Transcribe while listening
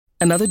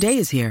Another day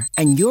is here,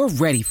 and you're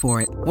ready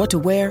for it. What to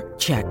wear?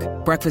 Check.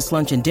 Breakfast,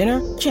 lunch, and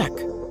dinner? Check.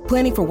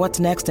 Planning for what's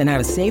next and how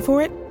to save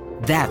for it?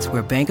 That's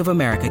where Bank of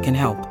America can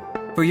help.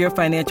 For your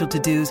financial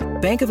to-dos,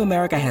 Bank of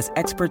America has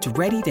experts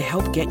ready to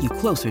help get you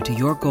closer to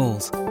your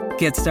goals.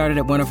 Get started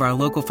at one of our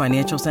local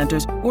financial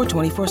centers or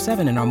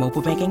 24/7 in our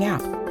mobile banking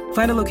app.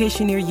 Find a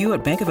location near you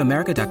at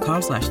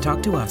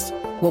bankofamerica.com/talktous.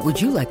 What would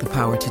you like the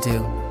power to do?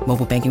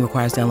 Mobile banking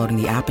requires downloading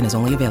the app and is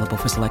only available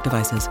for select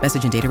devices.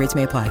 Message and data rates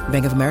may apply.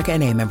 Bank of America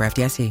N.A., member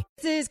FDIC.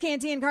 This is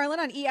Canty and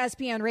Carlin on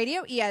ESPN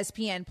Radio,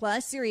 ESPN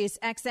Plus, Sirius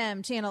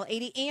XM Channel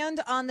 80,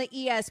 and on the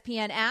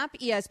ESPN app.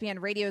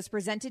 ESPN Radio is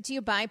presented to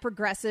you by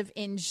Progressive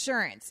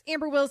Insurance.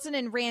 Amber Wilson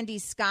and Randy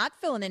Scott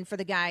filling in for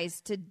the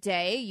guys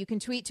today. You can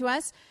tweet to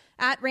us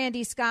at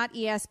Randy Scott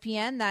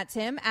ESPN, that's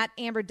him, at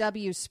Amber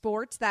W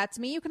Sports, that's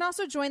me. You can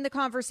also join the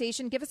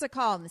conversation. Give us a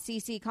call on the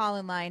CC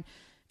call-in line,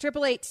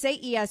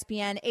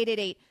 888-SAY-ESPN,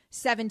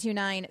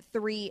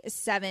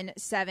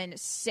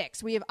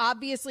 888-729-3776. We have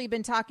obviously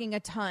been talking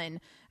a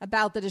ton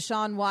about the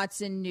Deshaun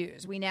Watson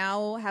news. We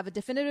now have a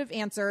definitive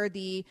answer.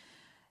 The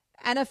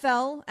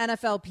NFL,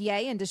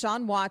 NFLPA, and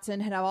Deshaun Watson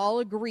had all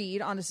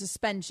agreed on a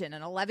suspension,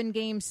 an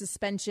 11-game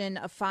suspension,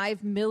 a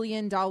 $5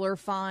 million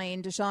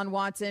fine. Deshaun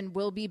Watson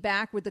will be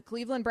back with the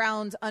Cleveland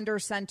Browns under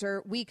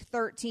center week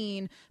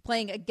 13,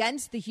 playing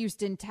against the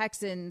Houston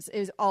Texans,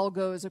 is all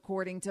goes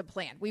according to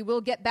plan. We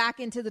will get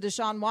back into the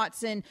Deshaun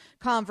Watson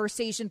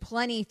conversation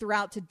plenty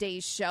throughout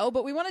today's show,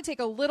 but we want to take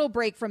a little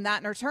break from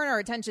that and turn our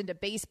attention to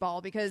baseball,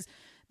 because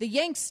the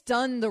Yanks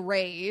stunned the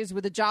Rays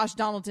with a Josh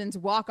Donaldson's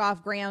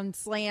walk-off grand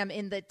slam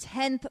in the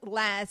 10th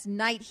last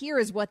night. Here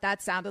is what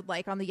that sounded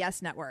like on the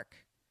Yes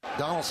Network.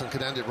 Donaldson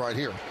could end it right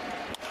here.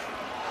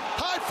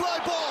 High fly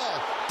ball,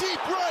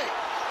 deep right,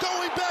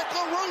 going back to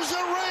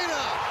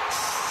Rosarena.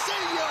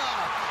 See ya!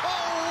 A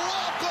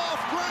walk-off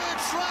grand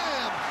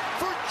slam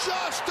for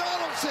Josh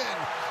Donaldson,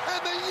 and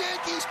the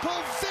Yankees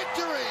pull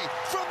victory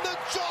from the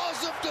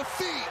jaws of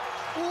defeat.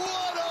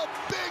 What a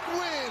big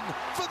win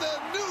for the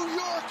New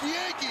York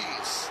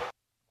Yankees.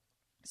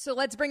 So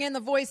let's bring in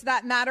the voice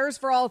that matters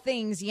for all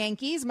things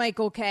Yankees,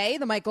 Michael Kay,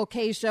 the Michael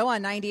Kay Show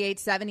on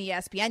 98.7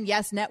 ESPN,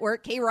 Yes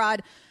Network,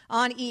 K-Rod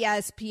on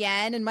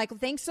ESPN. And Michael,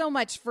 thanks so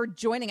much for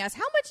joining us.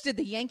 How much did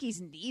the Yankees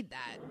need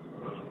that?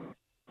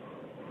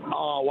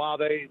 Oh, wow,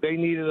 they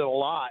needed it a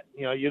lot.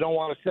 You know, you don't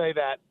want to say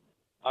that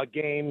a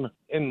game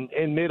in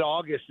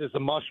mid-August is a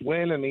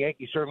must-win, and the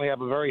Yankees certainly have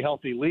a very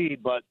healthy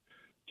lead, but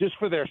just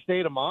for their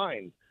state of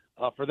mind,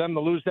 for them to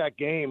lose that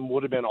game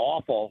would have been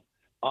awful.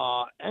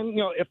 And, you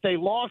know, if they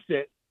lost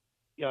it,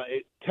 you know,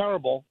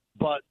 terrible,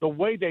 but the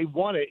way they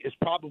won it is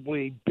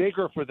probably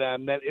bigger for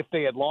them than if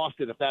they had lost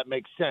it, if that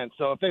makes sense.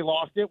 So if they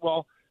lost it,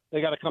 well,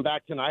 they got to come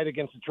back tonight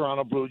against the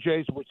Toronto Blue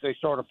Jays, which they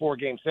start a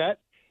 4-game set,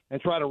 and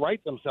try to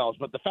right themselves.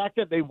 But the fact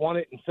that they won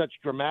it in such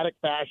dramatic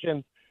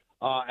fashion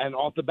and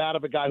off the bat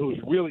of a guy who's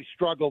really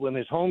struggled in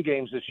his home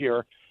games this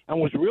year and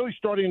was really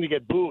starting to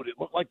get booed, it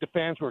looked like the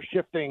fans were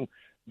shifting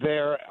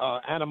their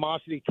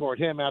animosity toward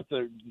him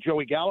after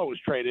Joey Gallo was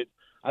traded.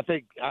 I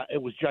think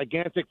it was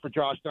gigantic for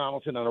Josh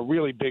Donaldson and a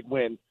really big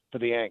win for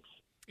the Yanks.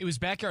 It was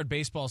backyard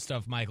baseball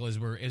stuff, Michael, as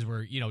we're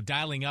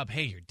dialing up,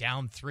 hey, you're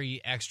down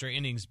 3 extra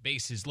innings,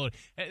 bases loaded.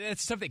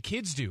 That's stuff that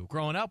kids do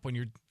growing up when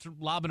you're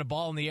lobbing a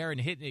ball in the air and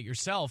hitting it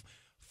yourself.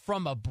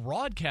 From a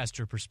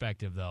broadcaster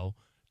perspective, though,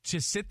 to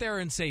sit there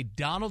and say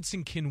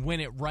Donaldson can win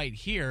it right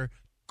here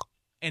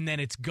and then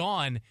it's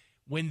gone,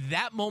 when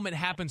that moment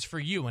happens for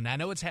you, and I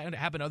know it's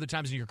happened other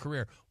times in your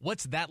career,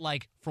 what's that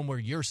like from where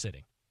you're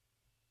sitting?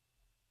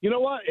 You know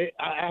what?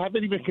 I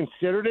haven't even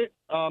considered it,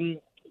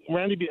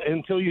 Randy,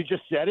 until you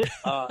just said it.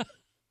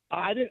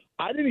 I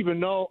didn't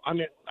even know. I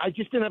mean, I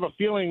just didn't have a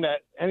feeling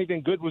that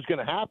anything good was going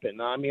to happen.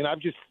 I mean, I've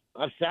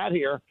sat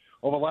here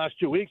over the last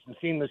 2 weeks and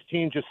seen this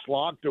team just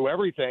slog through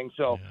everything.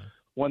 So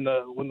when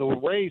the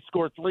Rays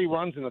scored 3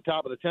 runs in the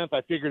top of the 10th,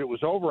 I figured it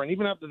was over. And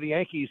even after the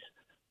Yankees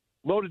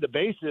loaded the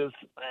bases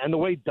and the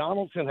way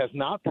Donaldson has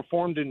not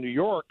performed in New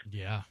York,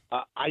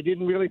 I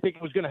didn't really think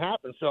it was going to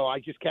happen. So I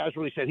just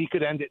casually said he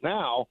could end it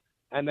now.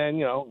 And then,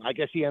 you know, I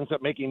guess he ends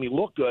up making me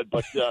look good,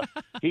 but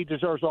he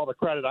deserves all the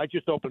credit. I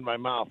just opened my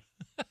mouth.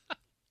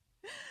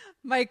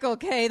 Michael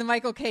Kay, the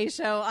Michael Kay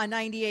Show on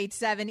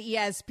 98.7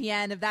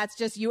 ESPN. If that's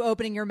just you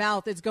opening your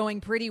mouth, it's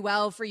going pretty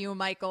well for you,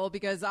 Michael,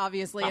 because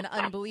obviously an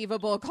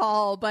unbelievable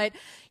call. But,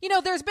 you know,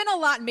 there's been a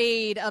lot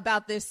made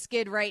about this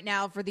skid right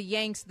now for the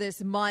Yanks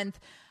this month.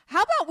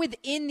 How about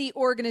within the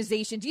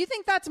organization? Do you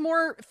think that's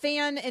more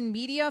fan and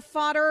media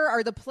fodder?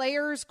 Are the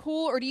players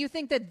cool? Or do you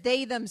think that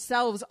they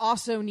themselves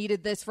also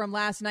needed this from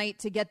last night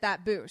to get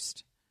that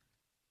boost?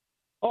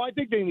 Oh, I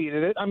think they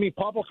needed it. I mean,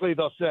 publicly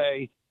they'll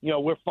say, you know,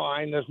 we're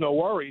fine, there's no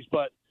worries.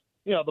 But,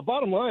 you know, the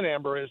bottom line,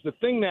 Amber, is the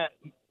thing that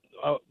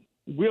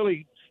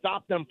really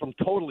stopped them from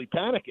totally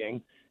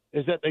panicking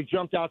is that they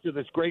jumped out to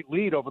this great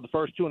lead over the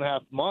first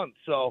 2.5 months.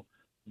 So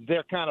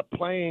they're kind of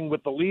playing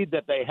with the lead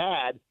that they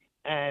had,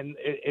 and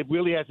it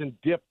really hasn't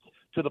dipped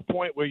to the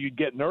point where you'd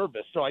get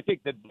nervous. So I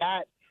think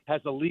that has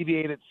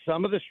alleviated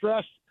some of the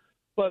stress.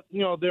 But,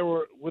 you know, there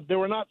were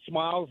not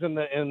smiles in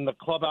the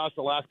clubhouse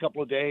the last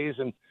couple of days.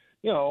 And,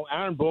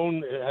 Aaron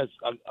Boone has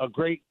a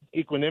great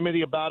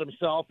equanimity about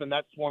himself, and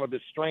that's one of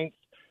his strengths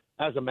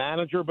as a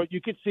manager. But you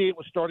could see it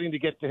was starting to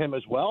get to him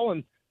as well.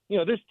 And,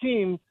 this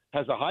team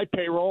has a high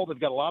payroll. They've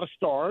got a lot of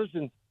stars.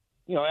 And,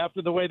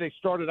 after the way they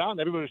started out, and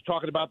everybody was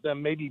talking about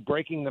them maybe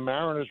breaking the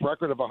Mariners'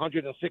 record of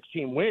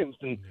 116 wins,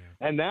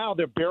 and now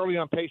they're barely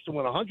on pace to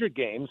win 100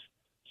 games.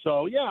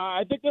 So, yeah,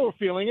 I think they were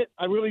feeling it.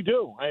 I really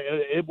do.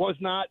 It was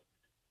not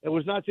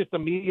just a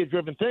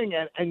media-driven thing.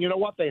 And you know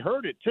what? They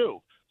heard it,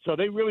 too. So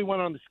they really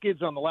went on the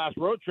skids on the last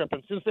road trip.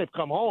 And since they've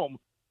come home,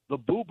 the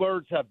boo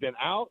birds have been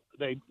out.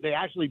 They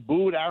actually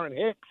booed Aaron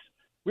Hicks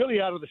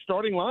really out of the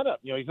starting lineup.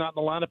 He's not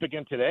in the lineup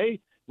again today.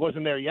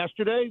 Wasn't there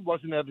yesterday.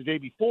 Wasn't there the day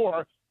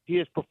before. He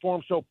has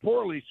performed so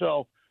poorly.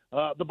 So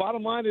the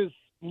bottom line is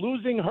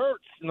losing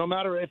hurts, no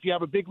matter if you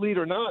have a big lead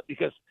or not,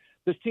 because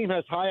this team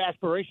has high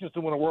aspirations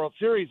to win a World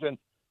Series. And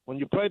when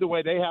you play the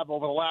way they have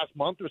over the last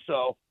month or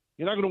so,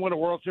 you're not going to win a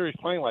World Series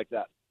playing like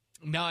that.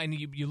 No, and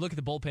you look at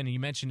the bullpen, and you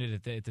mentioned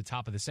it at the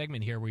top of the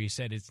segment here where you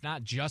said it's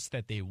not just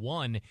that they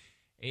won,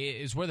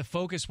 is where the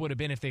focus would have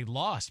been if they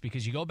lost,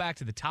 because you go back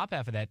to the top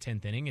half of that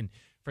 10th inning, and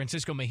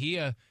Francisco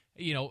Mejia,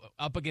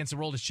 up against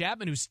Aroldis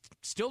Chapman, who's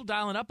still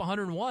dialing up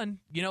 101.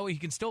 He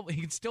can still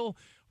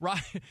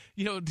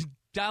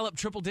dial up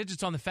triple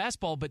digits on the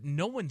fastball, but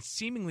no one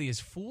seemingly is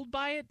fooled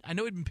by it. I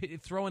know he'd been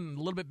throwing a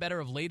little bit better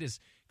of late as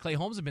Clay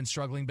Holmes had been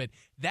struggling, but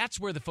that's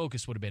where the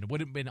focus would have been. It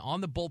would have been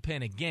on the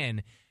bullpen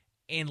again.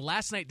 And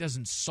last night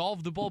doesn't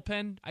solve the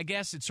bullpen, I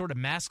guess. It sort of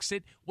masks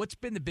it. What's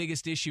been the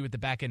biggest issue at the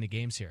back end of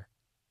games here?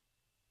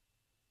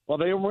 Well,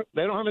 they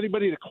don't have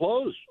anybody to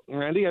close,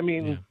 Randy. I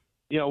mean,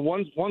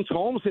 once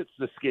Holmes hits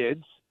the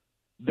skids,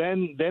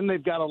 then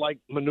they've got to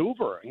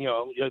maneuver.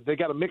 They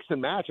got to mix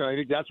and match, and I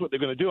think that's what they're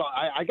going to do.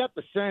 I got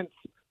the sense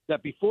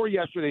that before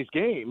yesterday's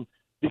game,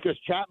 because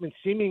Chapman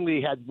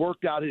seemingly had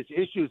worked out his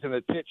issues and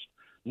had pitched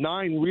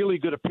 9 really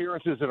good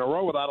appearances in a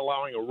row without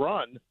allowing a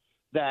run,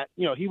 that,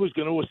 he was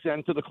going to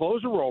ascend to the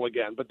closer role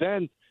again. But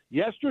then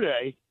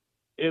yesterday,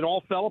 it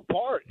all fell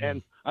apart.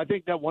 And I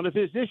think that one of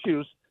his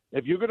issues,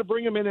 if you're going to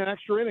bring him in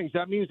extra innings,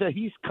 that means that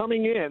he's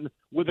coming in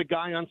with a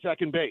guy on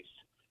second base.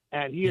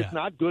 And he is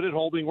not good at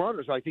holding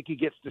runners. I think he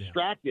gets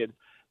distracted.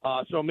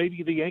 So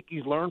maybe the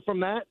Yankees learn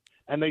from that,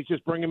 and they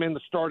just bring him in to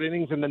start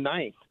innings in the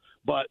 9th.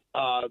 But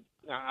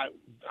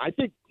I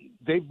think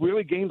they've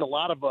really gained a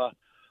lot of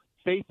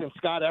faith in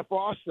Scott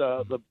Effross,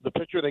 the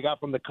pitcher they got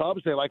from the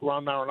Cubs. They like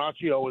Ron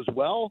Marinaccio as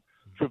well.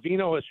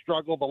 Trevino has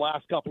struggled the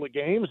last couple of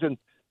games, and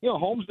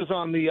Holmes is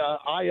on the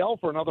IL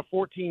for another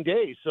 14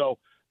 days. So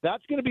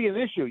that's going to be an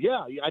issue.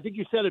 Yeah, I think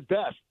you said it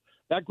best.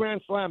 That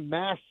Grand Slam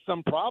masks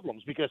some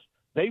problems because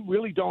they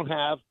really don't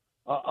have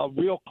a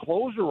real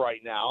closer right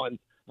now. And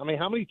I mean,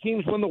 how many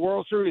teams win the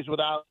World Series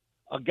without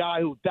a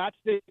guy that's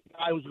the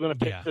guy who's going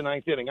to pitch the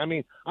 9th inning? I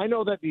mean, I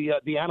know that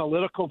the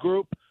analytical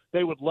group,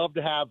 they would love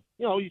to have,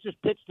 you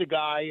just pitch the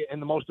guy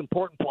in the most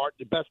important part,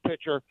 the best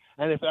pitcher,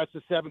 and if that's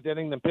the 7th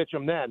inning, then pitch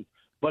him then.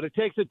 But it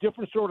takes a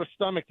different sort of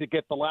stomach to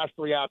get the last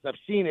 3 outs. I've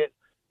seen it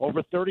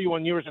over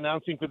 31 years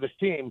announcing for this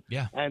team,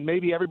 and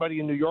maybe everybody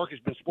in New York has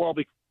been spoiled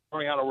because of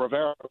Mariano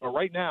Rivera, but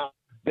right now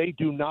they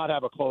do not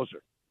have a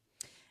closer.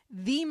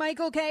 The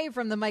Michael K.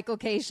 from The Michael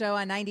K. Show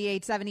on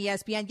 98.7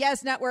 ESPN.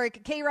 Yes,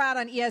 Network, K-Rod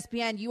on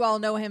ESPN. You all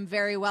know him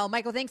very well.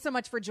 Michael, thanks so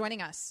much for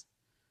joining us.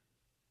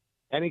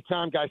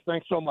 Anytime, guys.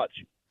 Thanks so much.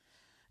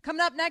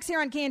 Coming up next here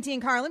on Canty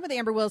and Carlin with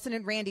Amber Wilson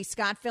and Randy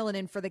Scott filling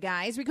in for the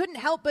guys. We couldn't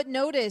help but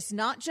notice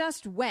not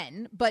just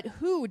when, but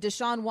who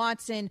Deshaun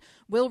Watson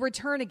will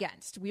return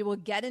against. We will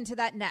get into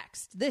that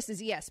next. This is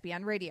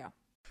ESPN Radio.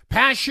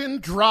 Passion,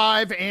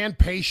 drive, and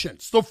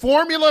patience. The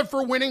formula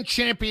for winning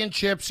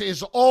championships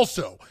is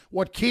also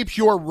what keeps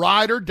your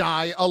ride or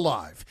die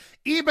alive.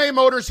 eBay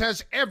Motors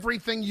has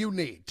everything you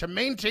need to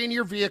maintain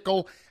your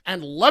vehicle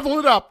and level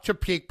it up to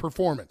peak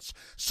performance.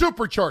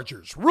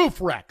 Superchargers, roof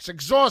racks,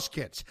 exhaust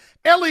kits,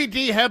 LED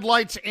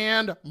headlights,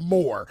 and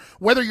more.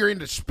 Whether you're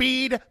into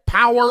speed,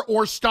 power,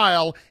 or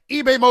style,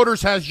 eBay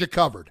Motors has you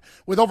covered.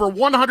 With over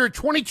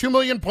 122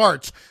 million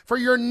parts for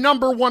your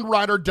number one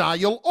ride or die,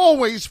 you'll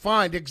always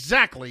find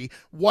exactly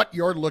what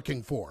you're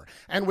looking for.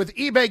 And with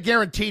eBay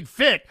Guaranteed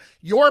Fit,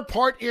 your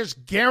part is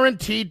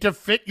guaranteed to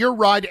fit your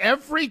ride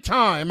every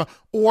time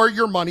or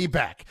your money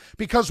back.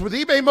 Because with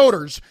eBay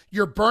Motors,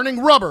 you're burning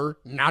rubber,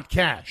 not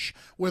cash.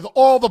 With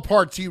all the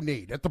parts you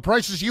need at the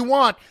prices you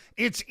want,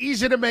 it's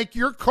easy to make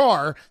your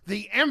car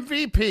the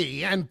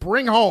MVP and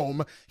bring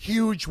home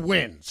huge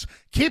wins.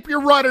 Keep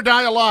your ride or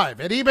die alive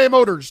at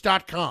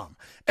ebaymotors.com.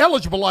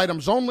 Eligible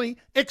items only.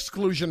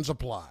 Exclusions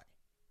apply.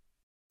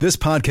 This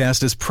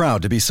podcast is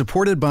proud to be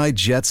supported by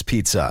Jets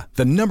Pizza,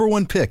 the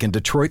 #1 pick in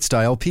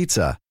Detroit-style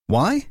pizza.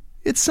 Why?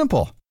 It's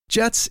simple.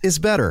 Jets is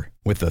better.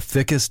 With the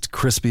thickest,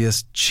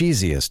 crispiest,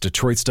 cheesiest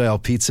Detroit-style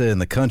pizza in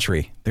the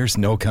country, there's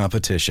no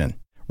competition.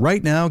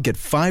 Right now, get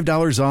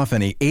 $5 off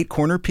any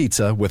 8-corner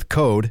pizza with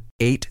code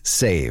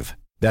 8SAVE.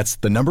 That's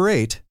the number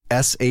 8,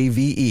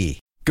 S-A-V-E.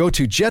 Go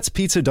to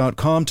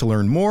jetspizza.com to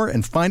learn more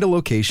and find a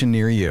location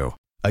near you.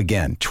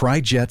 Again,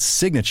 try Jet's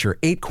signature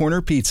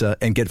 8-corner pizza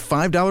and get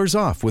 $5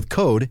 off with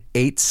code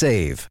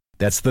 8SAVE.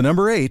 That's the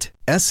number 8,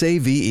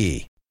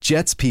 SAVE.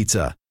 Jets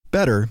Pizza.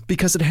 Better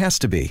because it has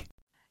to be.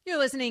 You're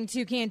listening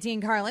to Canteen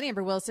Carlin,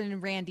 Amber Wilson,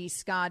 and Randy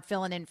Scott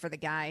filling in for the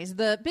guys.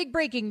 The big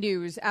breaking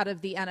news out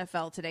of the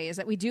NFL today is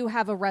that we do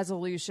have a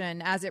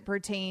resolution as it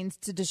pertains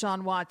to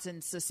Deshaun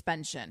Watson's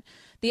suspension.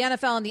 The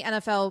NFL and the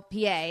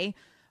NFLPA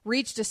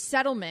reached a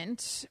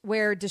settlement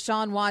where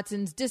Deshaun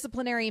Watson's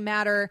disciplinary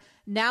matter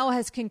now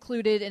has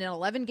concluded in an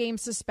 11-game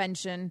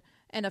suspension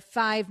and a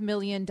 $5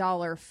 million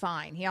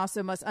fine. He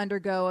also must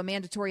undergo a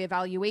mandatory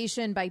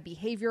evaluation by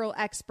behavioral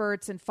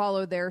experts and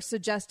follow their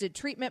suggested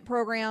treatment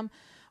program.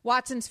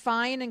 Watson's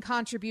fine and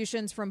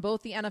contributions from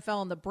both the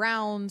NFL and the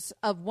Browns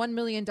of $1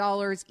 million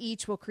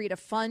each will create a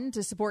fund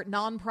to support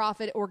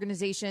nonprofit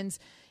organizations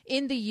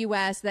in the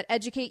U.S. that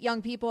educate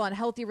young people on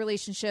healthy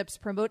relationships,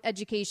 promote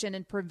education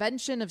and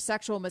prevention of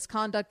sexual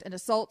misconduct and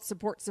assault,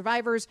 support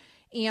survivors,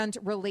 and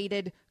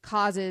related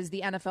causes,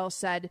 the NFL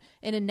said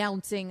in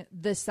announcing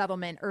the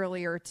settlement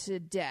earlier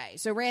today.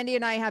 So Randy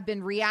and I have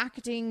been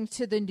reacting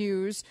to the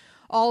news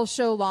all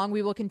show long.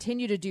 We will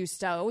continue to do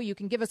so. You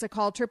can give us a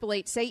call,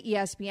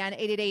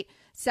 888-SAY-ESPN,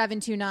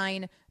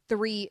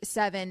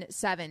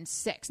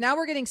 888-729-3776. Now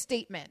we're getting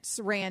statements,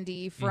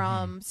 Randy,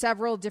 from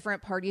several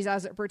different parties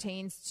as it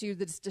pertains to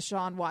this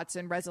Deshaun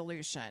Watson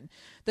resolution.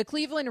 The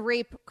Cleveland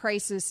Rape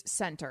Crisis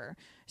Center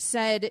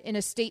said in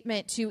a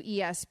statement to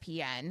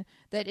ESPN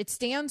that it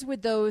stands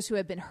with those who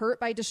have been hurt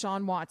by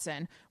Deshaun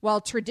Watson.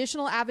 While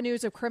traditional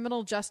avenues of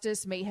criminal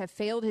justice may have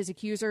failed his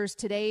accusers,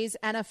 today's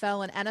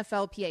NFL and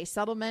NFLPA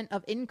settlement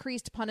of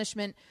increased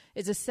punishment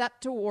is a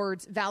step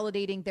towards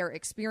validating their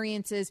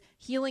experiences.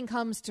 Healing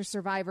comes to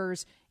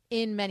survivors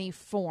in many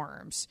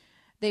forms.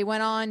 They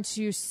went on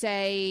to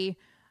say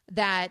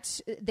that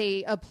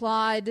they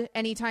applaud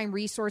anytime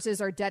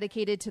resources are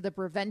dedicated to the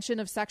prevention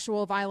of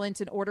sexual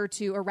violence in order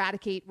to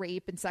eradicate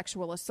rape and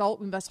sexual assault.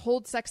 We must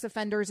hold sex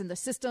offenders in the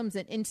systems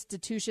and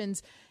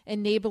institutions,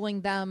 enabling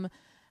them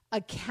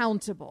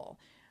accountable.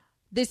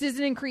 This is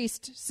an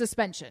increased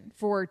suspension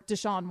for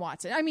Deshaun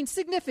Watson. I mean,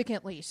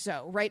 significantly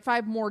so, right?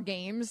 5 more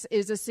games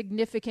is a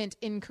significant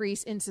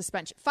increase in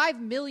suspension.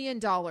 $5 million,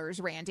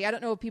 Randy, I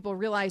don't know if people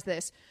realize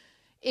this,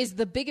 is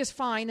the biggest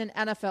fine in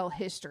NFL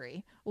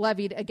history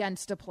levied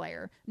against a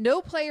player.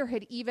 No player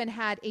had even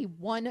had a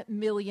 $1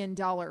 million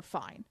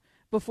fine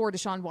before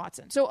Deshaun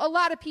Watson. So a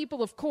lot of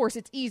people, of course,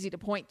 it's easy to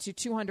point to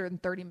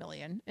 $230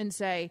 million and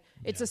say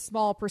it's a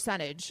small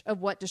percentage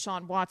of what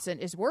Deshaun Watson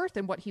is worth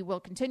and what he will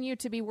continue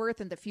to be worth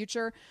in the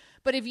future.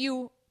 But if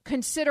you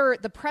consider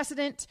the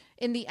precedent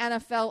in the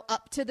NFL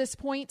up to this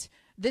point,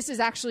 this is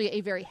actually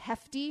a very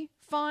hefty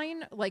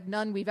fine, like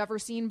none we've ever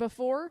seen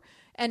before,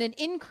 and an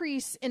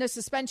increase in a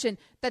suspension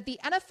that the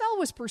NFL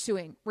was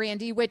pursuing,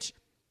 Randy, which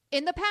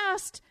in the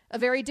past, a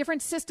very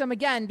different system,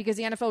 again, because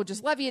the NFL would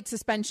just levy its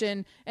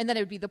suspension, and then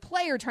it would be the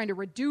player trying to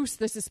reduce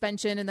the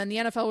suspension, and then the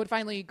NFL would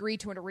finally agree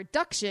to a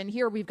reduction.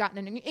 Here, we've gotten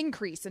an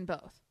increase in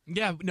both.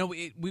 Yeah, no,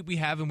 we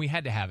have, and we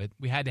had to have it.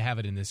 We had to have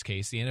it in this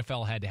case. The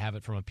NFL had to have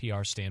it from a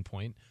PR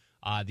standpoint.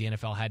 The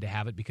NFL had to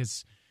have it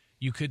because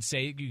you could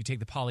say, you could take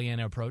the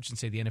Pollyanna approach and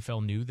say the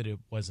NFL knew that it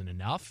wasn't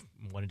enough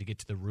and wanted to get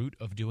to the root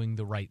of doing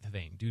the right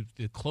thing, do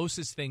the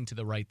closest thing to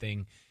the right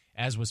thing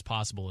as was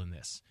possible in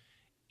this.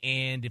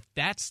 And if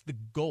that's the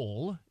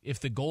goal, if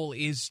the goal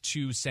is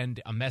to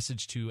send a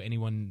message to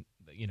anyone,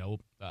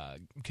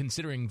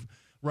 considering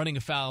running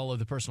afoul of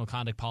the personal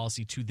conduct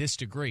policy to this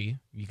degree,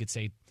 you could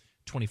say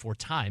 24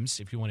 times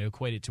if you want to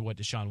equate it to what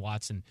Deshaun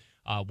Watson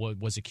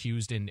was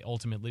accused and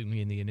ultimately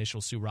in the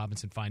initial Sue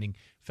Robinson finding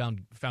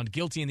found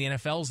guilty in the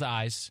NFL's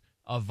eyes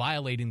of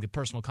violating the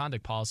personal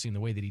conduct policy in the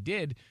way that he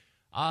did.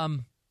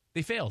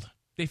 They failed.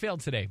 They failed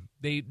today.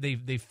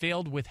 They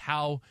failed with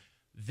how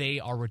they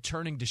are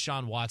returning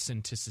Deshaun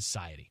Watson to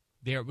society.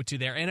 To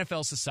their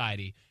NFL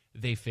society,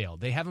 they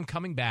failed. They have him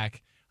coming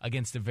back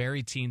against the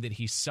very team that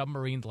he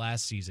submarined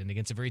last season,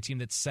 against a very team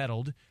that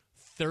settled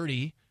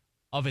 30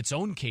 of its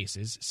own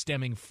cases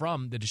stemming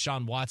from the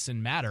Deshaun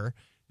Watson matter.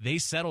 They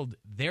settled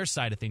their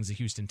side of things, the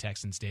Houston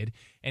Texans did.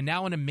 And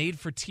now in a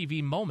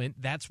made-for-TV moment,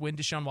 that's when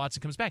Deshaun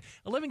Watson comes back.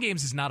 11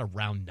 games is not a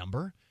round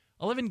number.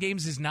 11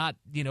 games is not,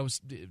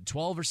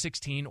 12 or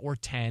 16 or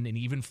 10, and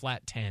even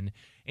flat 10.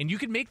 And you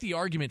could make the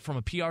argument from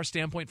a PR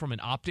standpoint, from an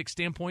optics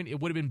standpoint, it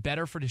would have been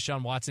better for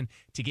Deshaun Watson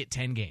to get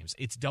 10 games.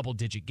 It's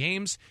double-digit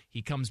games.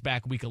 He comes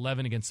back Week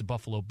 11 against the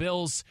Buffalo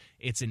Bills.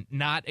 It's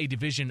not a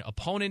division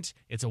opponent.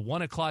 It's a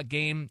 1 o'clock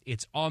game.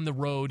 It's on the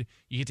road.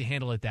 You get to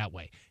handle it that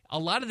way. A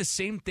lot of the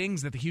same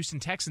things that the Houston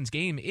Texans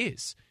game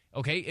is.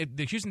 Okay,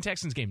 the Houston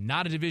Texans game,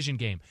 not a division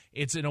game.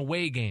 It's an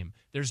away game.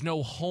 There's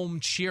no home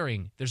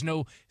cheering. There's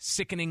no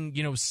sickening,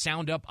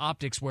 sound-up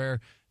optics where,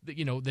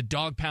 the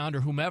dog pound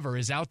or whomever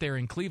is out there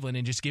in Cleveland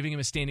and just giving him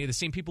a standing. The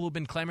same people who've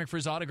been clamoring for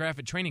his autograph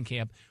at training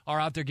camp are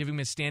out there giving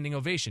him a standing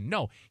ovation.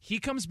 No, he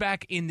comes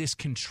back in this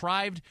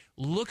contrived,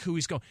 look who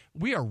he's going.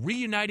 We are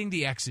reuniting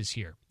the exes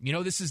here.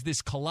 This is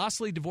this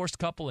colossally divorced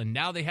couple, and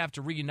now they have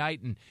to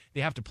reunite, and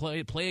they have to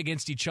play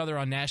against each other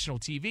on national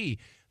TV.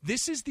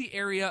 This is the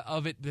area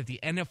of it that the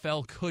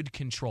NFL could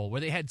control,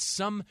 where they had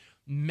some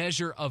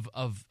measure of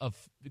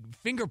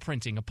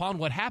fingerprinting upon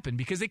what happened,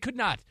 because they could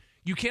not.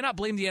 You cannot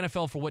blame the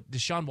NFL for what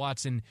Deshaun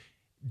Watson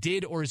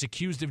did or is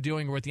accused of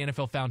doing or what the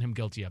NFL found him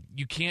guilty of.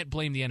 You can't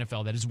blame the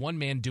NFL. That is one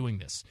man doing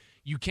this.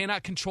 You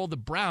cannot control the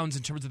Browns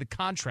in terms of the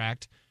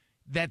contract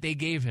that they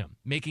gave him,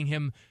 making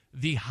him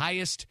the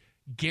highest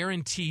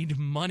guaranteed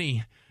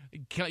money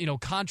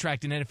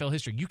contract in NFL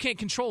history. You can't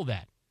control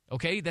that,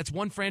 okay? That's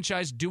one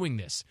franchise doing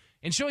this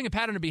and showing a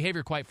pattern of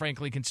behavior, quite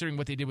frankly, considering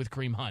what they did with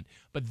Kareem Hunt.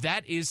 But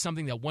that is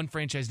something that one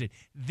franchise did.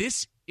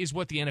 This is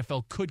what the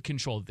NFL could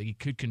control. They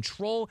could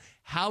control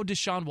how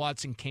Deshaun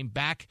Watson came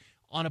back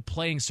on a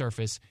playing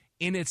surface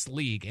in its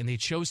league, and they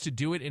chose to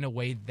do it in a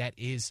way that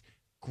is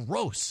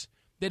gross,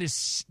 that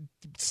is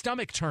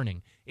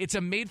stomach-turning. It's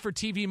a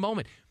made-for-TV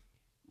moment.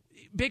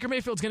 Baker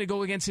Mayfield's going to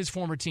go against his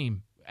former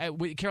team.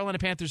 With Carolina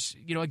Panthers,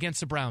 against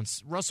the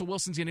Browns. Russell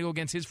Wilson's going to go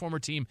against his former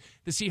team,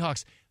 the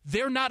Seahawks.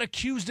 They're not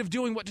accused of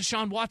doing what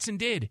Deshaun Watson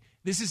did.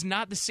 This is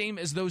not the same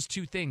as those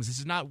two things. This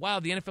is not, wow,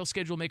 the NFL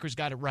schedule makers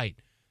got it right.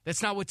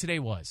 That's not what today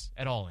was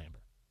at all, Amber.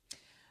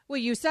 Well,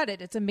 you said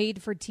it. It's a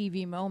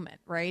made-for-TV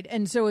moment, right?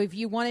 And so if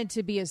you wanted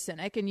to be a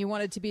cynic and you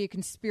wanted to be a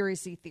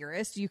conspiracy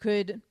theorist, you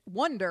could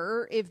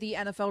wonder if the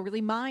NFL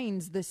really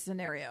minds this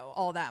scenario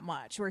all that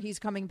much, where he's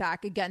coming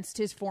back against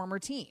his former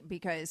team,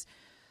 because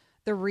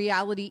the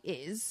reality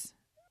is,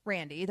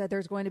 Randy, that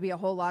there's going to be a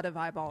whole lot of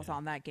eyeballs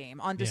on that game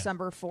on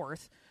December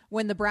 4th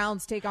when the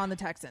Browns take on the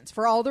Texans.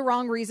 For all the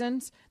wrong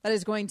reasons, that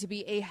is going to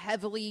be a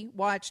heavily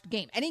watched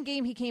game. Any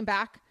game he came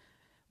back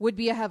would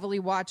be a heavily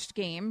watched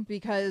game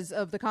because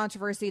of the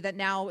controversy that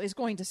now is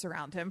going to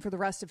surround him for the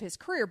rest of his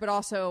career, but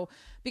also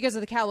because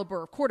of the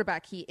caliber of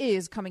quarterback he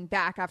is, coming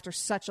back after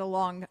such a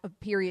long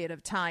period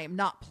of time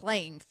not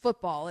playing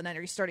football in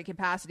any starting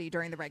capacity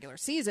during the regular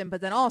season.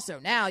 But then also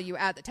now you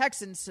add the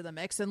Texans to the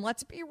mix, and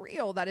let's be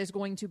real, that is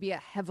going to be a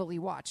heavily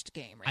watched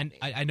game.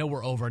 I know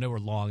we're over. I know we're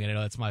long, and I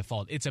know that's my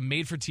fault. It's a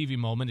made-for-TV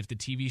moment if the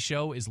TV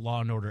show is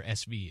Law & Order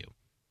SVU.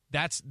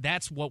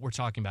 That's what we're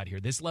talking about here.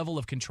 This level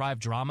of contrived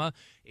drama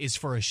is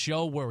for a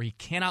show where we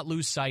cannot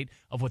lose sight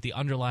of what the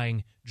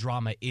underlying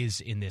drama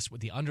is in this, what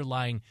the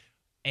underlying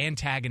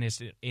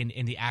antagonist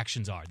in the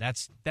actions are.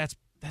 That's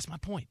my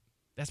point.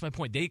 That's my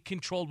point. They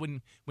controlled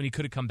when he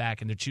could have come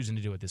back, and they're choosing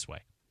to do it this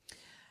way.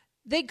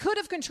 They could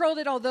have controlled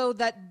it, although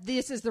that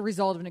this is the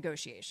result of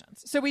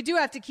negotiations. So we do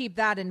have to keep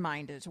that in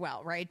mind as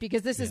well, right?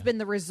 Because this has been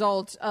the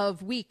result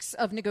of weeks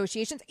of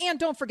negotiations. And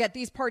don't forget,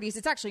 these parties,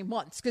 it's actually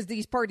months, because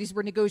these parties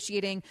were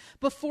negotiating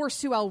before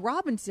Sue L.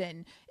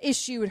 Robinson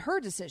issued her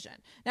decision.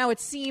 Now, it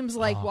seems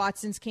like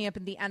Watson's camp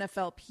and the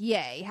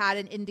NFLPA had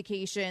an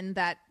indication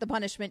that the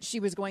punishment she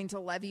was going to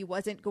levy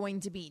wasn't going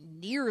to be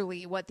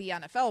nearly what the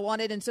NFL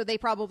wanted, and so they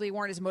probably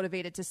weren't as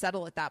motivated to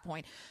settle at that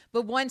point.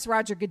 But once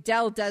Roger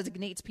Goodell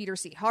designates Peter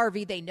C. Harvey,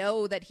 they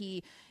know that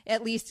he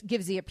at least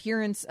gives the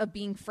appearance of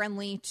being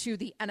friendly to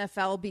the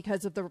NFL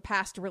because of the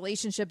past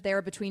relationship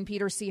there between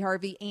Peter C.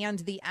 Harvey and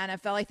the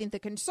NFL. I think the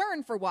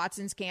concern for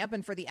Watson's camp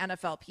and for the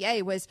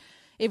NFLPA was,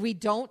 if we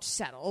don't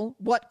settle,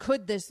 what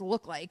could this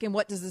look like, and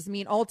what does this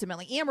mean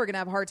ultimately? And we're going to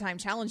have a hard time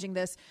challenging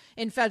this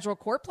in federal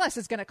court. Plus,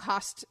 it's going to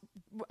cost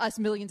us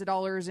millions of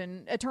dollars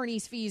in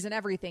attorneys' fees and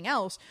everything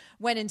else,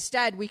 when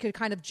instead we could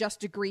kind of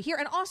just agree here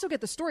and also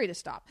get the story to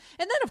stop.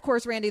 And then, of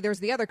course, Randy,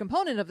 there's the other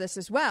component of this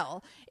as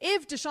well.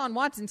 If Deshaun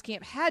Watson's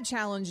camp had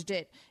challenged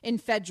it in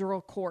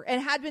federal court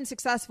and had been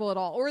successful at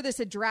all, or this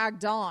had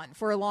dragged on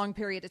for a long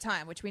period of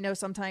time, which we know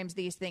sometimes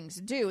these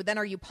things do, then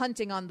are you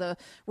punting on the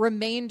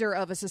remainder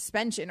of a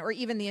suspension, or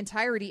even the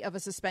entirety of a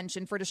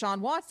suspension for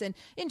Deshaun Watson,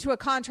 into a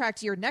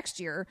contract year next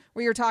year,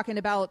 where you're talking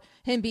about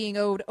him being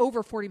owed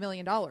over $40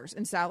 million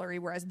in salary,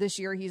 whereas this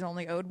year he's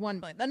only owed $1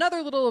 million.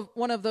 Another little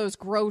one of those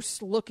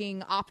gross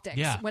looking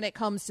optics when it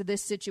comes to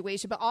this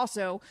situation, but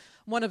also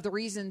one of the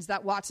reasons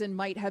that Watson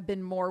might have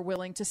been more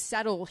willing to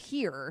settle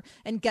here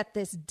and get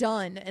this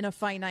done in a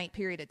finite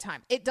period of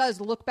time. It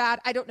does look bad.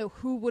 I don't know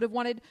who would have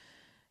wanted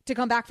to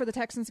come back for the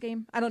Texans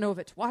game. I don't know if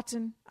it's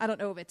Watson. I don't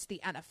know if it's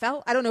the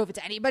NFL. I don't know if it's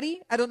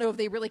anybody. I don't know if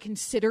they really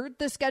considered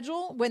the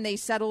schedule when they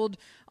settled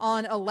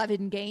on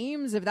 11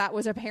 games, if that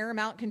was a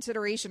paramount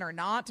consideration or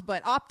not.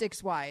 But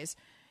optics-wise,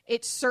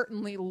 it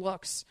certainly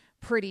looks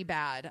pretty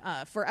bad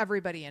for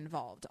everybody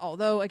involved.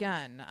 Although,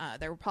 again,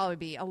 there will probably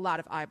be a lot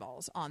of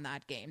eyeballs on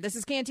that game. This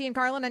is Canty and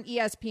Carlin on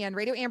ESPN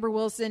Radio. Amber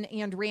Wilson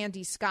and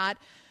Randy Scott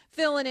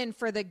filling in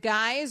for the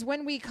guys.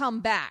 When we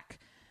come back,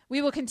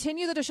 we will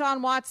continue the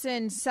Deshaun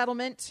Watson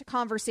settlement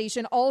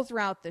conversation all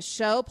throughout the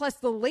show, plus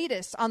the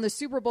latest on the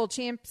Super Bowl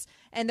champs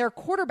and their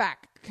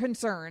quarterback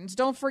concerns.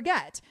 Don't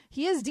forget,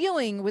 he is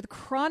dealing with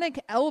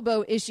chronic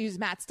elbow issues.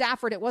 Matt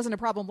Stafford, it wasn't a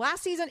problem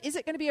last season. Is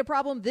it going to be a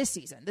problem this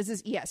season? This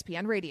is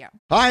ESPN Radio.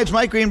 Hi, it's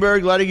Mike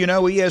Greenberg letting you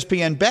know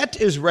ESPN Bet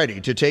is ready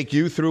to take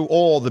you through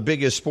all the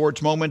biggest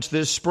sports moments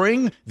this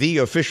spring. The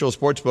official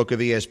sportsbook of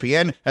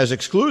ESPN has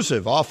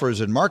exclusive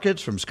offers and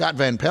markets from Scott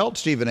Van Pelt,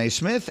 Stephen A.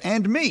 Smith,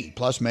 and me,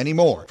 plus many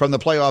more. From the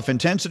playoff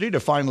intensity to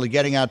finally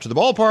getting out to the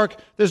ballpark,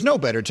 there's no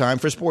better time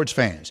for sports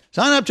fans.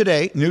 Sign up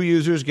today. New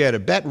users get a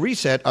bet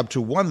reset up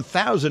to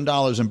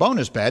 $1,000 in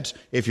bonus bets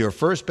if your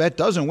first bet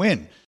doesn't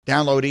win.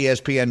 Download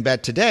ESPN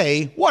Bet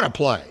today. What a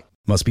play.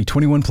 Must be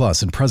 21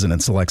 plus and present in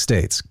select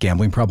states.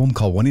 Gambling problem?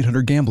 Call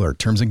 1-800-GAMBLER.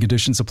 Terms and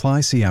conditions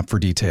apply. See app for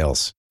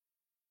details.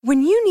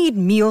 When you need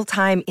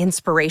mealtime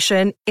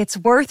inspiration, it's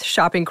worth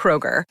shopping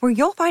Kroger, where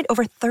you'll find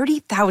over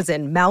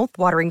 30,000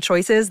 mouth-watering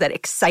choices that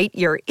excite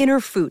your inner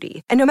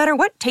foodie. And no matter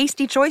what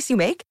tasty choice you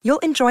make, you'll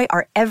enjoy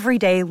our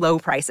everyday low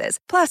prices,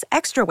 plus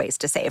extra ways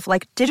to save,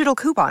 like digital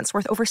coupons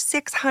worth over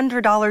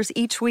 $600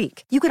 each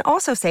week. You can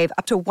also save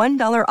up to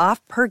 $1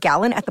 off per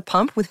gallon at the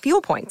pump with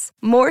fuel points.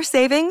 More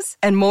savings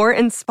and more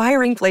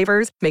inspiring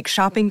flavors make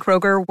shopping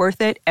Kroger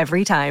worth it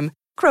every time.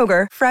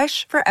 Kroger,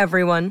 fresh for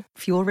everyone.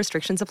 Fuel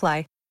restrictions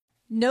apply.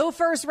 No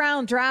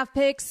first-round draft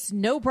picks,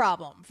 no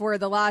problem for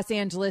the Los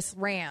Angeles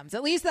Rams.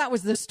 At least that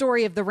was the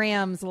story of the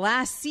Rams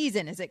last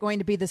season. Is it going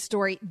to be the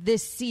story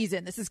this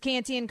season? This is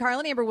Canty and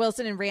Carlin, Amber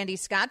Wilson and Randy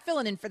Scott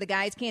filling in for the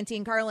guys. Canty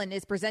and Carlin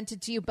is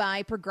presented to you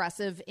by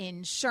Progressive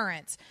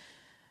Insurance.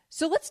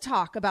 So let's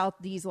talk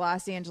about these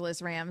Los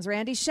Angeles Rams,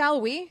 Randy, shall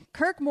we?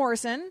 Kirk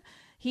Morrison.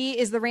 He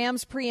is the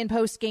Rams pre- and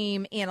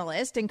post-game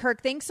analyst. And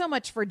Kirk, thanks so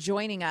much for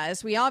joining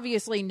us. We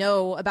obviously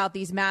know about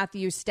these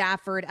Matthew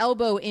Stafford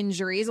elbow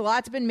injuries. A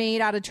lot's been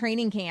made out of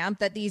training camp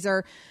that these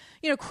are,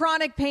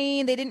 chronic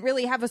pain. They didn't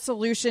really have a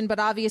solution, but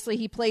obviously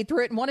he played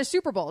through it and won a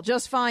Super Bowl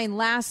just fine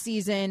last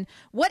season.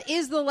 What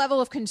is the level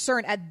of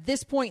concern at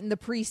this point in the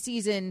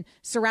preseason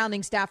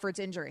surrounding Stafford's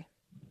injury?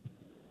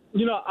 I'm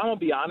going to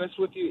be honest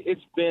with you.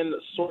 It's been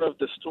sort of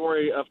the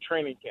story of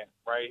training camp,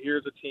 right?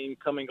 Here's a team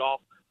coming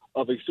off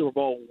of a Super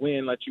Bowl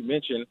win, like you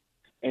mentioned,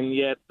 and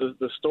yet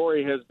the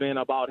story has been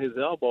about his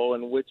elbow,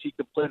 in which he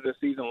completed the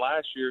season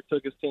last year,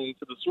 took his team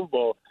to the Super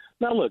Bowl.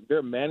 Now, look,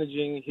 they're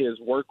managing his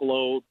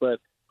workload,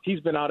 but he's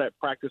been out at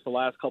practice the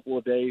last couple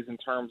of days in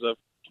terms of,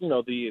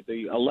 the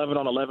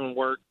 11-on-11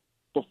 work.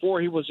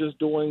 Before he was just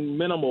doing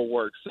minimal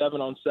work,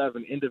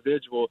 7-on-7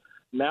 individual.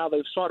 Now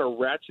they've sort of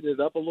ratcheted it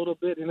up a little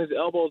bit, and his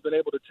elbow has been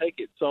able to take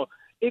it. So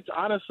it's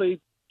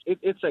honestly –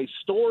 it's a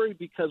story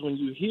because when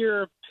you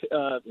hear,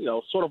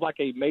 sort of like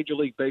a Major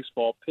League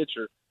Baseball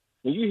pitcher,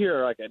 when you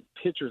hear like a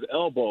pitcher's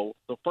elbow,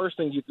 the first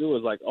thing you do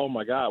is like, oh,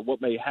 my God, what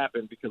may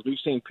happen? Because we've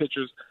seen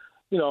pitchers,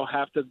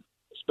 have to,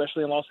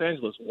 especially in Los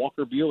Angeles,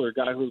 Walker Buehler, a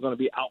guy who's going to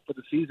be out for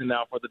the season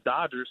now for the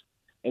Dodgers.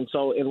 And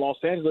so in Los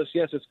Angeles,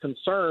 yes, it's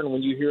concern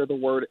when you hear the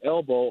word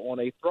elbow on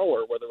a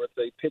thrower, whether it's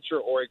a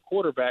pitcher or a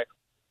quarterback.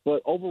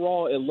 But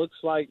overall, it looks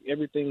like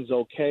everything's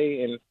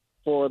okay. And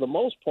for the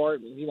most part,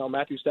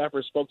 Matthew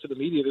Stafford spoke to the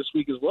media this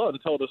week as well and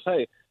told us,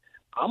 hey,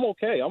 I'm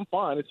okay. I'm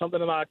fine. It's something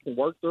that I can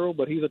work through,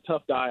 but he's a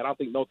tough guy, and I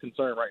think no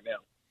concern right now.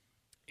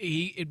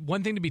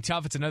 One thing to be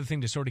tough, it's another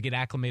thing to sort of get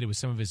acclimated with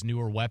some of his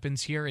newer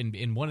weapons here,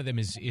 and one of them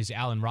is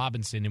Allen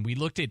Robinson. And we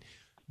looked at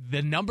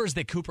the numbers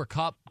that Cooper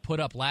Kupp put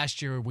up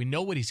last year. We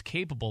know what he's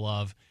capable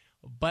of,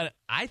 but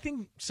I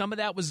think some of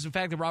that was the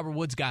fact that Robert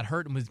Woods got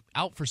hurt and was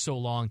out for so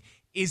long.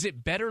 Is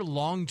it better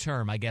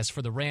long-term, I guess,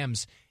 for the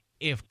Rams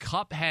if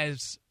Kupp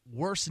has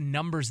worse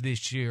numbers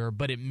this year,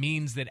 but it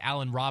means that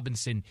Allen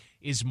Robinson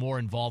is more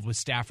involved with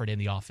Stafford in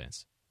the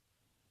offense?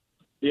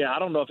 Yeah, I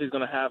don't know if he's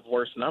going to have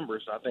worse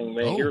numbers. I think,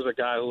 here's a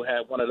guy who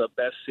had one of the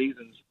best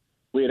seasons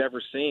we had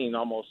ever seen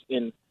almost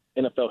in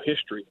NFL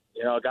history.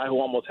 A guy who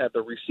almost had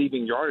the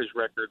receiving yardage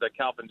record that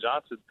Calvin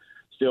Johnson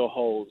still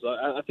holds.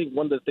 I think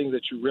one of the things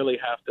that you really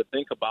have to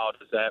think about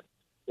is that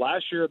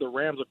last year the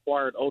Rams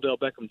acquired Odell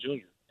Beckham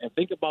Jr. And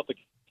think about the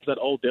that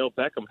Odell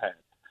Beckham had.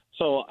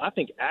 So I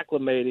think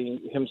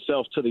acclimating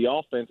himself to the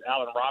offense,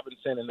 Allen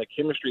Robinson, and the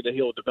chemistry that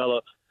he'll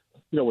develop,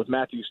 with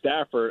Matthew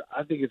Stafford,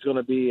 I think it's going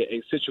to be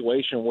a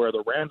situation where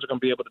the Rams are going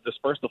to be able to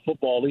disperse the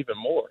football even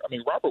more. I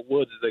mean, Robert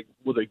Woods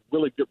was a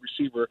really good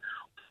receiver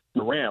for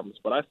the Rams,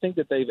 but I think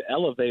that they've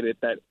elevated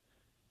that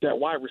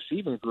wide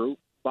receiving group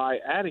by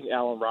adding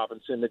Allen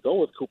Robinson to go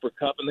with Cooper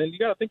Kupp. And then you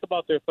got to think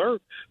about their third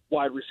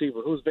wide receiver,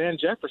 who's Van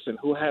Jefferson,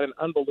 who had an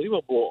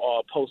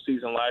unbelievable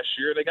postseason last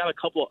year. They got a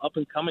couple of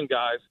up-and-coming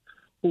guys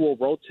who will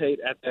rotate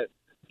at that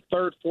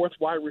third, fourth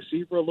wide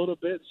receiver a little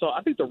bit. So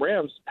I think the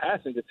Rams'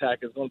 passing attack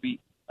is going to be,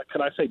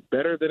 can I say,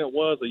 better than it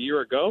was a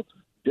year ago?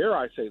 Dare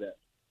I say that?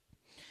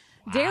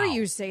 Wow. Dare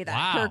you say that?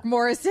 Wow. Kirk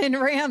Morrison,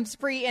 Rams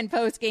pre- and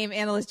post-game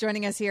analyst,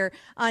 joining us here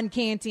on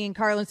Canty and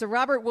Carlin. So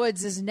Robert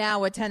Woods is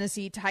now a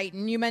Tennessee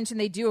Titan. You mentioned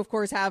they do, of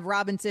course, have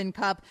Robinson,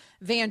 Kupp,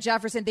 Van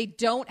Jefferson. They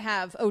don't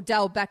have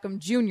Odell Beckham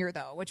Jr.,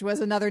 though, which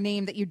was another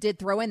name that you did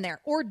throw in there.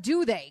 Or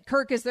do they?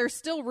 Kirk, is there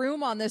still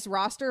room on this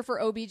roster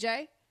for OBJ?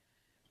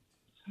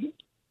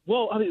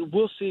 Well, I mean,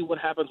 we'll see what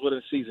happens with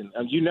the season.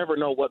 You never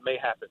know what may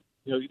happen.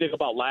 You think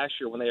about last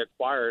year when they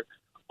acquired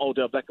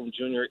Odell Beckham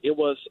Jr., it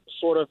was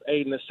sort of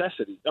a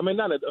necessity. I mean,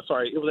 it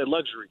was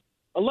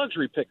a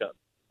luxury pickup.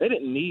 They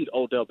didn't need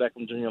Odell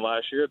Beckham Jr.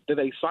 last year. Then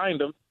they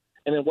signed him,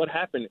 and then what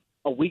happened?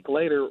 A week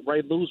later,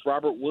 lose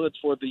Robert Woods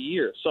for the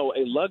year. So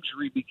a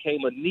luxury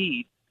became a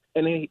need,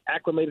 and then he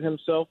acclimated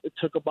himself. It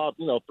took about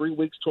 3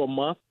 weeks to a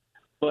month,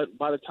 but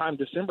by the time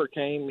December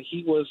came,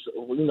 he was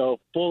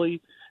fully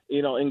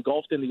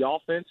engulfed in the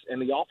offense,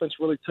 and the offense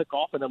really took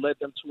off and it led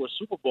them to a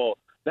Super Bowl.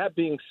 That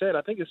being said,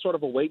 I think it's sort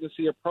of a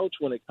wait-and-see approach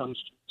when it comes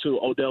to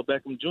Odell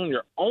Beckham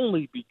Jr.,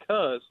 only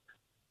because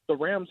the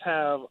Rams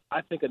have,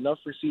 I think, enough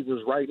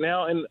receivers right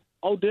now, and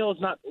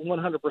Odell's not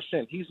 100%.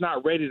 He's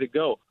not ready to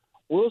go.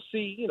 We'll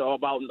see,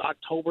 about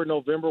October,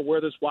 November,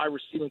 where this wide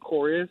receiving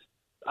core is.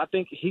 I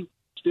think he'll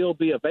still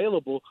be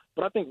available,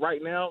 but I think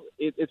right now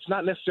it's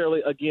not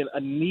necessarily, again, a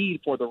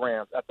need for the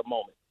Rams at the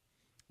moment.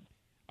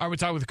 All right, we're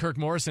talking with Kirk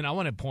Morrison. I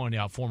want to point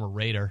out former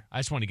Raider. I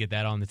just want to get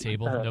that on the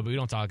table. No, but we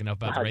don't talk enough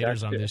about the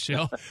Raiders on this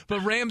show.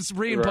 But Rams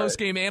pre- and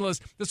post-game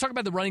analyst. Let's talk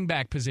about the running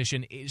back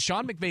position.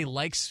 Sean McVay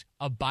likes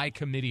a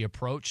by-committee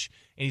approach,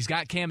 and he's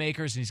got Cam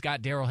Akers and he's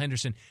got Darrell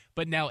Henderson.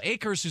 But now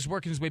Akers, who's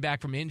working his way back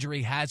from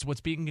injury, has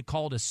what's being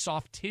called a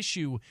soft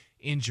tissue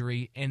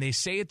injury, and they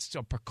say it's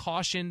a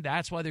precaution.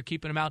 That's why they're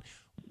keeping him out.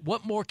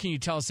 What more can you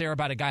tell us there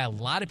about a guy a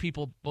lot of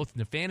people, both in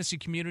the fantasy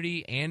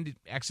community and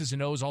X's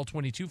and O's, all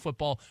 22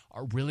 football,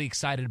 are really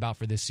excited about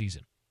for this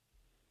season?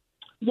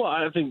 Well,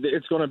 I think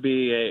it's going to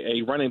be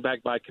a running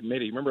back by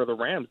committee. Remember, the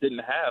Rams didn't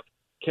have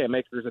Cam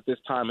Akers at this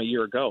time a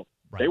year ago.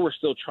 Right. They were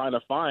still trying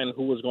to find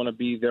who was going to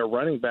be their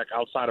running back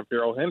outside of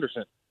Darrell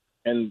Henderson.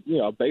 And,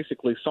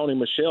 basically Sony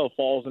Michel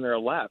falls in their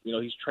lap.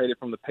 He's traded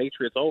from the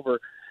Patriots over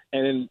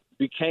and then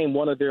became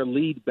one of their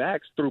lead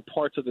backs through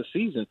parts of the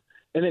season.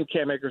 And then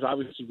Cam Akers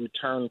obviously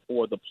returned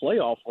for the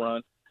playoff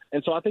run.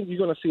 And so I think you're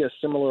going to see a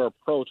similar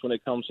approach when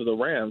it comes to the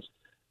Rams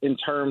in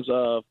terms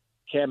of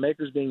Cam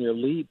Akers being your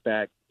lead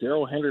back,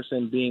 Darrell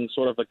Henderson being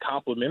sort of a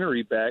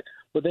complementary back,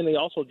 but then they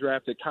also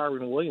drafted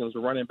Kyren Williams, the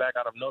running back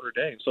out of Notre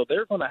Dame. So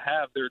they're going to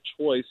have their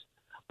choice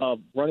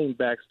of running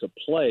backs to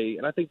play,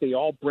 and I think they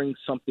all bring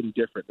something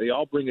different. They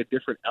all bring a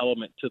different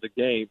element to the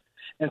game.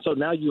 And so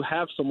now you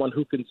have someone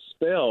who can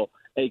spell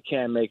a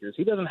Cam Akers.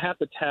 He doesn't have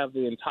to have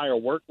the entire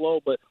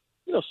workload, but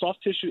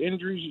soft tissue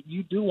injuries,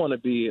 you do want to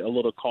be a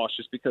little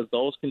cautious because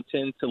those can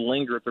tend to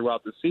linger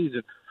throughout the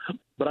season.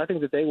 But I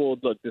think that they will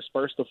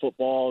disperse the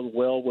football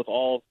well with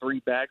all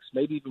three backs,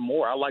 maybe even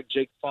more. I like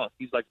Jake Funk.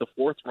 He's like the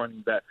fourth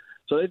running back.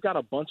 So they've got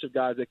a bunch of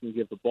guys they can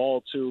give the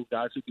ball to,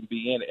 guys who can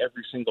be in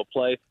every single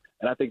play.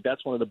 And I think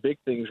that's one of the big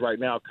things right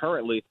now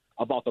currently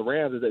about the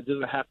Rams is that it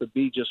doesn't have to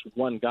be just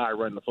one guy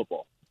running the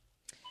football.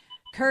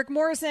 Kirk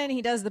Morrison,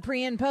 he does the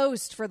pre and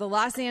post for the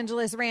Los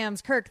Angeles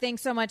Rams. Kirk,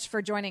 thanks so much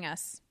for joining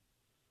us.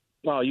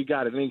 Oh, you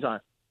got it. Anytime.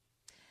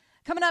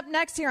 Coming up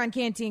next here on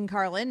Canteen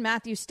Carlin,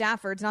 Matthew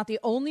Stafford's not the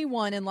only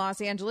one in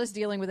Los Angeles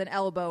dealing with an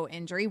elbow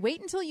injury.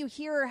 Wait until you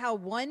hear how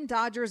one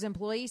Dodgers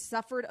employee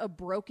suffered a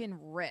broken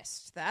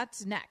wrist.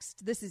 That's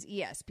next. This is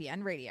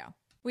ESPN Radio.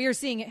 We are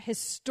seeing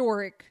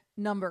historic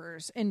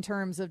numbers in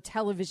terms of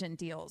television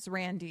deals,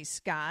 Randy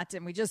Scott,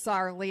 and we just saw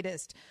our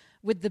latest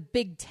with the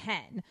Big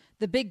Ten.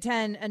 The Big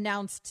Ten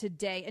announced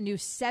today a new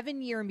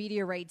 7-year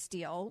media rights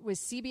deal with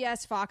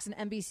CBS, Fox, and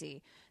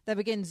NBC that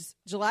begins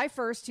July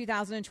 1st,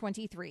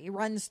 2023,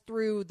 runs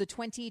through the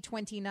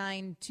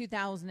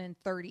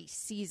 2029-2030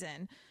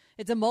 season.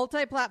 It's a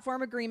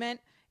multi-platform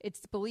agreement.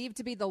 It's believed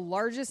to be the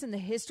largest in the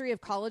history of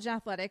college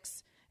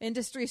athletics.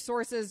 Industry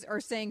sources are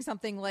saying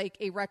something like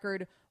a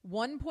record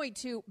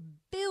 $1.2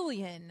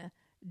 billion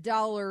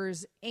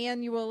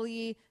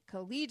annually.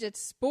 Collegiate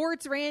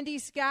sports, Randy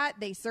Scott,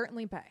 they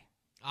certainly pay.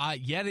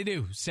 Yeah, they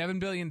do. $7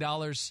 billion.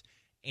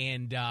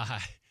 And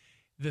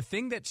the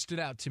thing that stood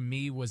out to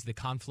me was the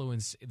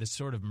confluence, the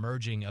sort of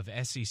merging of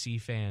SEC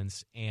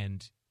fans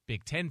and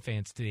Big Ten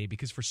fans today,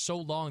 because for so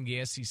long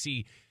the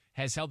SEC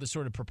has held this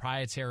sort of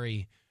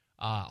proprietary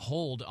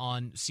hold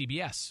on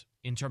CBS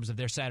in terms of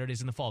their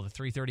Saturdays in the fall. The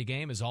 3:30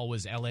 game is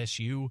always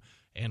LSU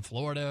and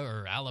Florida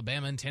or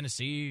Alabama and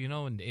Tennessee,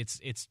 and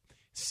it's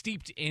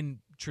steeped in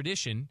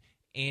tradition.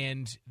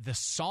 And the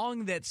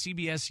song that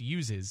CBS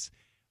uses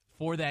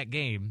for that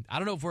game, I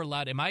don't know if we're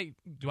allowed.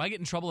 Do I get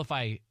in trouble if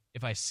I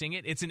sing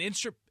it? It's an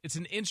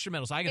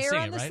instrumental, so I can sing it,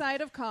 right? Err on the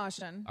side of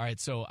caution. All right,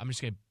 so I'm just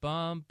going to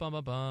bum, bum,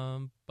 bum,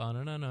 bum,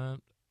 ba-na-na-na.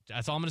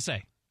 That's all I'm going to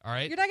say, all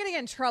right? You're not going to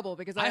get in trouble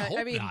because I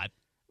hope not.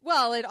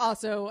 Well, it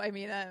also,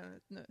 maybe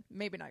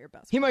not your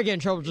best. He might get in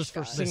trouble just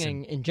for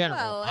singing in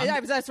general.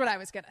 Well, that's what I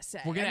was going to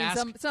say. We're going to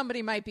ask.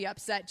 Somebody might be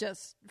upset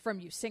just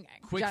from you singing.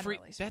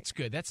 That's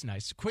good. That's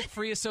nice. Quick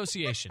free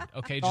association.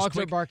 Okay, dogs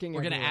are barking.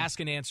 We're going to ask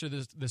and answer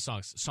the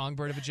songs.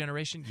 Songbird of a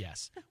Generation.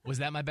 Yes. Was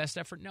that my best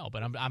effort? No,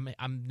 but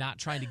I'm not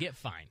trying to get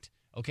fined.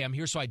 Okay, I'm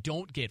here so I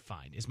don't get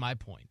fined. Is my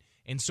point.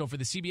 And so for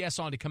the CBS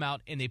song to come out,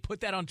 and they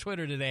put that on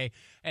Twitter today,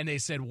 and they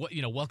said,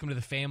 welcome to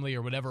the family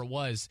or whatever it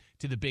was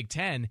to the Big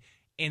Ten.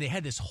 And they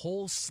had this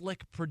whole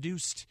slick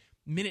produced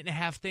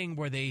minute-and-a-half thing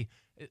where it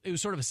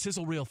was sort of a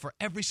sizzle reel for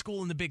every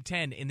school in the Big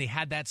Ten, and they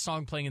had that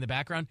song playing in the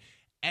background.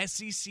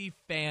 SEC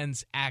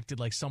fans acted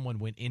like someone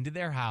went into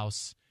their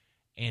house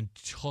and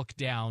took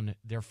down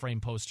their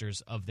frame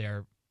posters of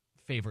their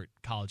favorite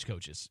college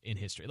coaches in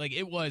history. Like,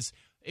 it was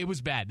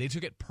bad. They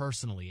took it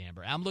personally,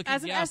 Amber. I'm looking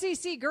as an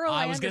SEC girl.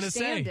 I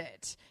understand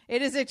it.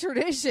 It is a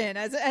tradition.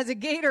 As a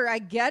Gator, I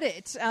get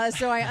it.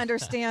 So I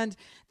understand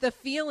the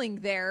feeling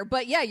there.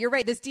 But yeah, you're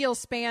right. This deal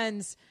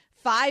spans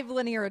 5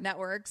 linear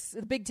networks: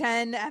 the Big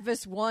Ten,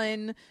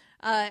 FS1,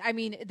 I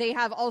mean, they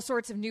have all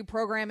sorts of new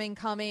programming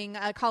coming.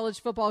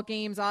 College football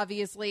games,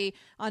 obviously,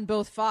 on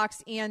both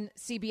Fox and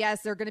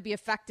CBS. They're going to be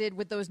affected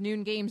with those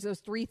noon games,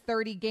 those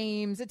 3:30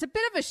 games. It's a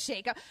bit of a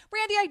shakeup.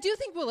 Randy, I do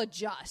think we'll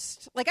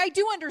adjust. Like, I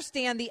do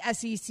understand the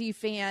SEC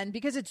fan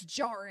because it's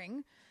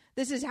jarring.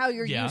 This is how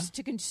you're used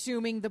to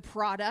consuming the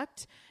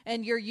product,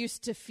 and you're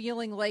used to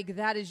feeling like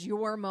that is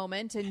your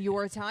moment and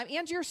your time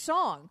and your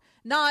song.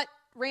 Not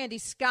Randy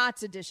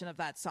Scott's edition of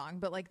that song,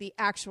 but like the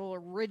actual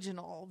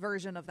original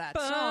version of that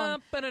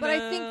song. But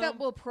I think that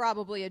will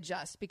probably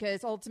adjust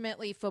because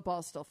ultimately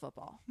football's still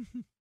football.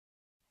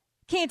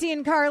 Canty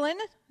and Carlin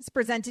is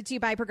presented to you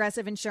by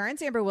Progressive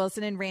Insurance. Amber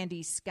Wilson and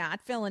Randy Scott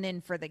filling in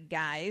for the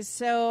guys.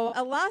 So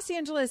a Los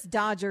Angeles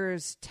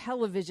Dodgers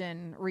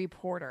television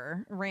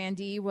reporter,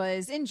 Randy,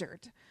 was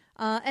injured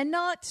and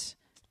not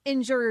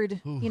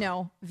injured,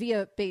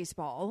 via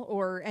baseball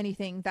or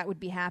anything that would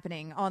be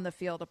happening on the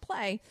field of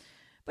play.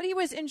 But he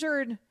was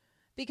injured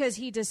because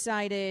he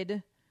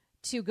decided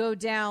to go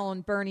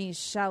down Bernie's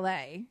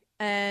chalet.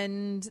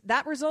 And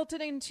that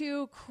resulted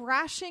into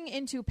crashing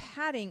into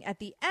padding at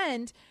the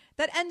end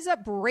that ends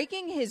up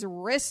breaking his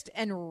wrist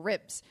and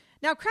ribs.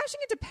 Now, crashing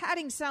into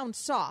padding sounds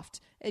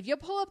soft. If you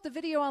pull up the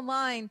video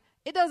online,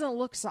 it doesn't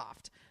look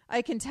soft.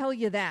 I can tell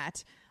you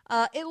that.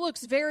 It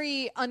looks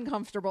very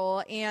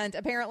uncomfortable, and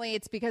apparently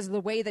it's because of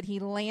the way that he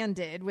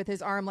landed with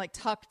his arm like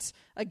tucked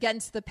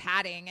against the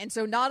padding. And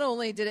so not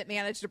only did it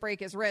manage to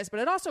break his wrist, but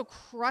it also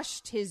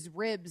crushed his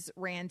ribs,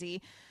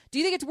 Randy. Do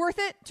you think it's worth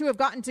it to have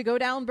gotten to go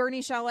down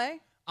Bernie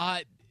Chalet?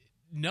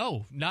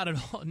 No, not at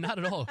all. Not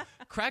at all.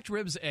 Cracked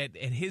ribs at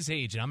his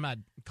age, and I'm not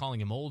calling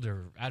him old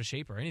or out of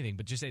shape or anything,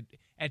 but just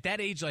at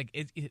that age, like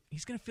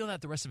he's going to feel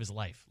that the rest of his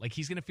life. Like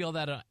he's going to feel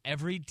that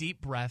every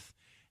deep breath,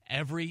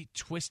 every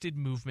twisted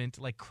movement.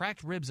 Like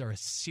cracked ribs are a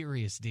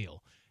serious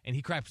deal. And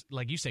he cracked,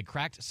 like you said,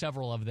 cracked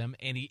several of them,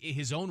 and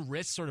his own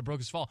wrist sort of broke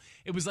his fall.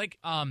 It was like,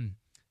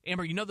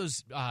 Amber, you know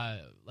those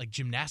like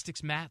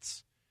gymnastics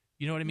mats?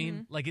 You know what I mean?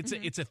 Mm-hmm. Like it's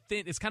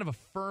it's kind of a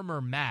firmer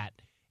mat,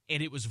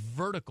 and it was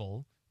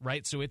vertical,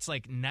 right? So it's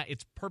like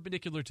it's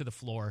perpendicular to the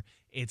floor.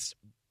 It's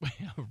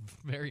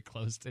very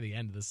close to the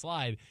end of the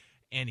slide,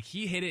 and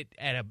he hit it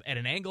at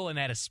an angle and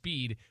at a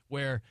speed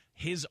where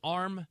his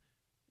arm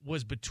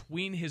was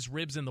between his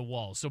ribs and the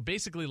wall. So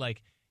basically,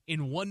 like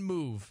in one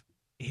move,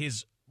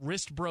 his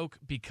wrist broke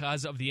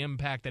because of the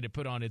impact that it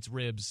put on its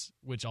ribs,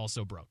 which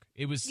also broke.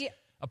 It was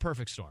a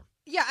perfect storm.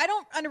 Yeah, I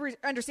don't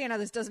understand how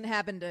this doesn't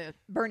happen to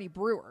Bernie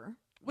Brewer.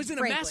 Was in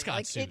a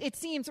mascot suit. It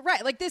seems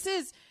right. Like this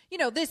is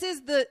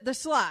the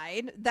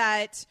slide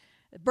that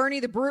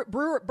Bernie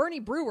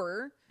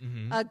Brewer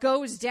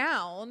goes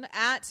down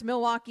at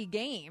Milwaukee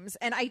games,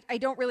 and I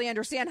don't really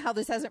understand how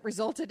this hasn't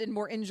resulted in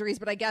more injuries,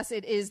 but I guess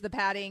it is the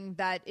padding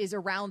that is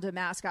around a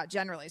mascot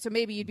generally. So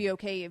maybe you'd be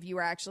okay if you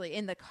were actually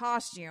in the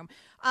costume.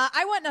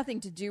 I want nothing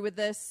to do with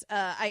this.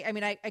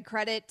 I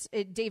credit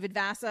David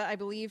Vasa, I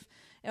believe.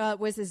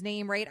 Was his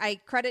name, right? I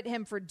credit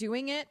him for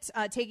doing it,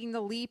 taking the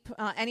leap,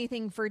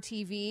 anything for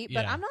TV.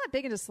 But I'm not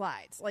big into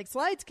slides. Like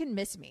slides can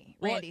miss me,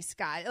 Randy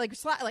Scott. Like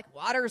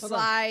water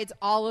slides,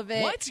 all of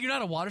it. What? You're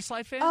not a water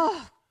slide fan?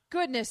 Oh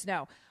goodness,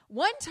 no.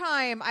 One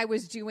time I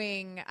was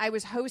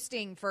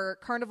hosting for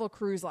Carnival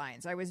Cruise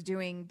Lines. I was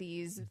doing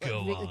these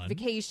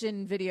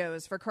vacation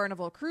videos for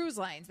Carnival Cruise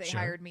Lines. They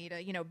hired me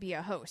to, be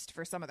a host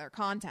for some of their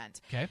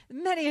content. Okay.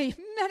 Many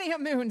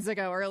moons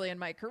ago, early in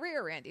my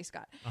career, Randy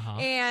Scott. Uh-huh.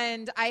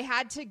 And I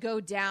had to go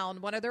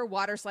down one of their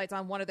water slides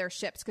on one of their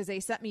ships because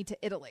they sent me to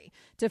Italy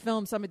to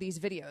film some of these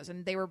videos,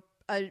 and they were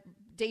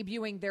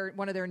debuting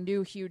one of their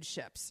new huge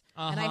ships.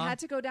 Uh-huh. And I had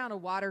to go down a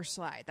water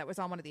slide that was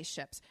on one of these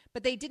ships.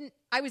 But they didn't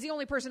 – I was the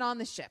only person on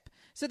the ship.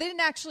 So they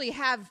didn't actually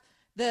have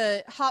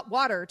the hot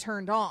water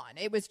turned on.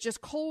 It was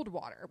just cold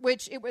water,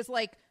 which it was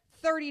like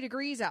 30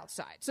 degrees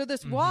outside. So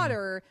this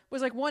water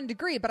was like 1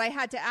 degree, but I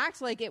had to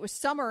act like it was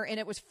summer and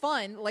it was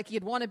fun, like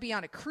you'd want to be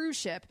on a cruise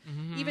ship,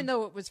 even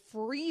though it was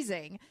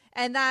freezing.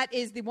 And that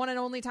is the one and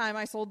only time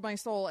I sold my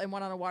soul and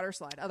went on a water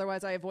slide.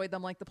 Otherwise, I avoid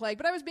them like the plague.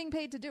 But I was being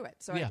paid to do it,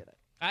 so I did it.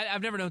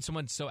 I've never known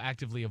someone so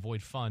actively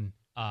avoid fun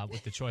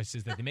with the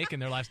choices that they make in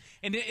their lives.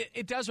 And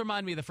it does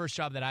remind me of the first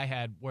job that I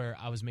had where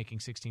I was making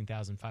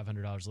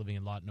 $16,500 living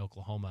in Lawton,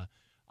 Oklahoma,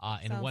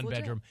 in a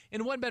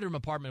one-bedroom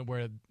apartment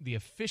where the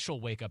official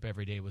wake-up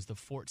every day was the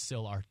Fort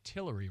Sill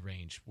Artillery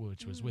Range,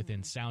 which was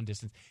within sound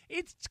distance.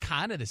 It's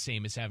kind of the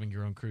same as having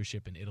your own cruise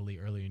ship in Italy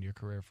early in your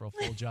career for a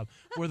full job,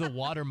 where the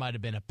water might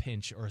have been a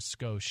pinch or a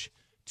skosh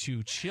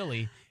too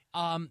chilly.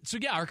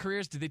 Our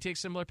careers, did they take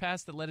similar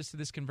paths that led us to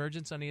this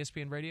convergence on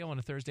ESPN Radio on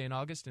a Thursday in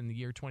August in the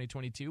year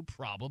 2022?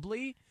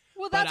 Probably.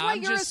 Well, that's why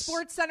you're a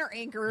Sports Center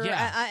anchor,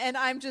 and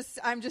I'm just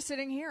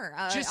sitting here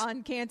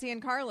on Canty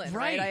and Carlin.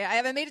 Right. I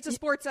haven't made it to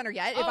Sports Center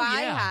yet. If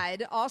I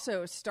had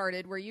also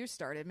started where you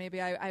started,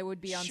 maybe I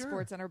would be on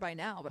Sports Center by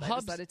now, but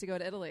Hubs, I decided to go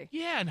to Italy.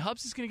 Yeah, and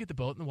Hubs is going to get the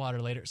boat in the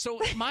water later. So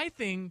my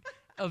thing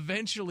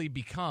eventually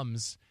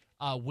becomes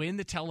when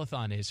the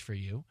telethon is for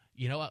you,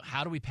 You know what?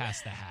 How do we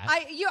pass the hat?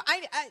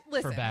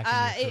 Listen.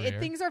 back in your career?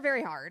 Things are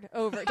very hard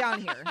over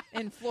down here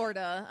in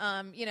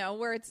Florida.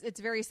 Where it's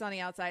very sunny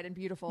outside and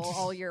beautiful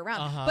all year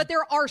round. But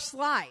there are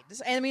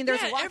slides, and I mean,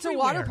 there's lots of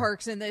water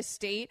parks in this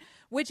state,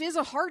 which is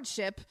a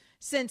hardship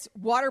since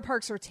water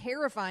parks are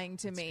terrifying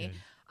to me. Good.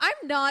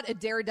 I'm not a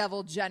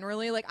daredevil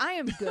generally. Like, I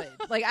am good.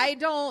 I'm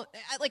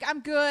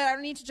good. I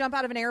don't need to jump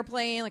out of an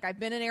airplane. Like, I've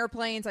been in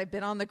airplanes. I've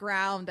been on the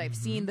ground. I've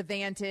seen the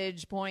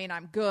vantage point.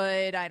 I'm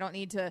good. I don't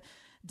need to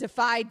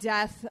defy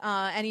death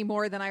any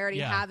more than I already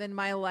have in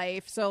my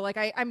life. So, like,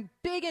 I'm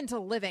big into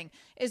living.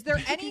 Is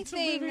there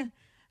anything...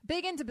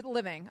 Big into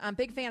living. I'm a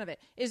big fan of it.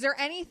 Is there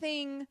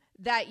anything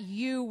that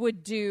you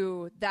would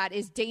do that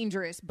is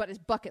dangerous but is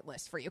bucket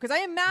list for you? Because I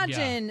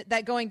imagine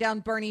that going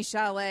down Bernie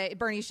Chalet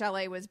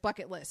was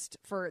bucket list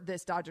for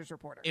this Dodgers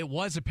reporter. It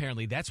was,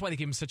 apparently. That's why they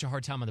gave him such a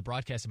hard time on the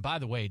broadcast. And by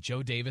the way,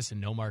 Joe Davis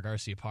and Nomar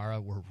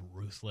Garciaparra were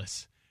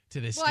ruthless to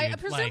this dude.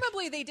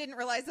 Presumably they didn't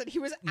realize that he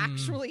was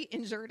actually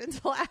injured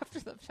until after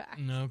the fact.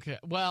 Okay.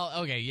 Well,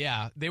 okay,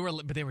 yeah. They were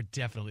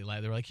definitely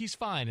like, they were like, he's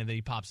fine, and then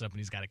he pops up and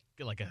he's got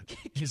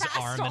his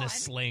arm in a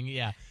sling.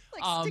 Yeah.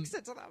 Sticks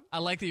it to them. I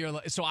like that you're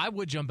like, so I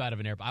would jump out of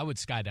an airplane. I would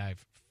skydive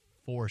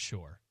for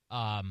sure.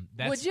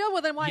 Would you?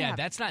 Well, then why not? Yeah,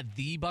 that's not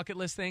the bucket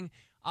list thing.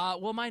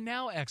 Well, my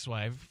now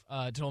ex-wife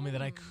told me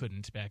that I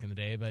couldn't back in the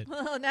day, but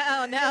well,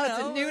 now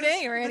it's a new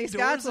day, Randy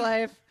Scott's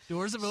life.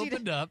 Doors have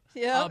opened up.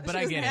 Yeah, but she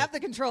I get doesn't have the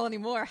control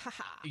anymore.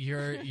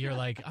 You're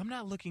like, I'm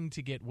not looking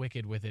to get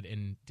wicked with it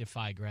and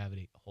defy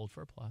gravity. Hold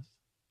for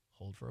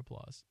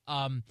applause.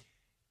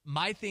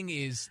 My thing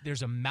is,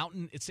 there's a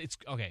mountain. It's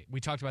okay.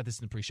 We talked about this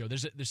in the pre-show.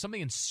 There's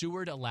something in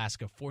Seward,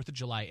 Alaska, 4th of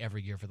July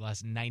every year for the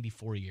last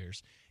 94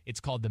 years. It's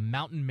called the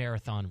Mountain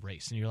Marathon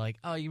Race, and you're like,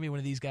 oh, you mean one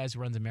of these guys who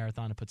runs a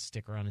marathon and puts a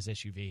sticker on his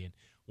SUV and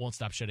won't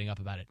stop shutting up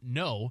about it?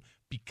 No,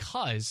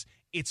 because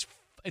it's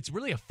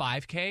really a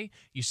 5K.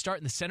 You start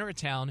in the center of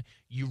town.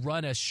 You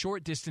run a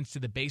short distance to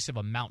the base of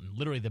a mountain,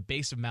 literally the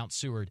base of Mount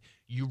Seward.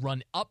 You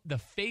run up the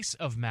face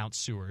of Mount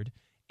Seward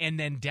and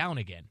then down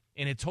again.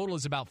 And it total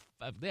is about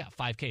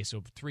 5K,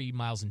 so 3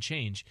 miles and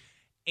change.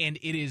 And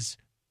it is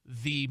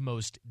the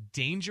most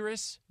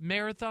dangerous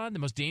marathon, the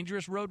most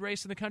dangerous road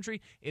race in the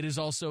country. It is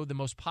also the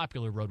most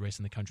popular road race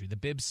in the country. The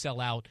bibs sell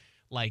out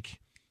like,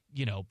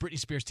 Britney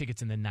Spears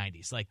tickets in the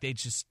 90s. Like, they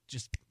just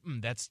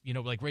that's,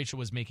 like Rachel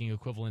was making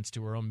equivalents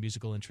to her own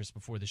musical interests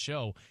before the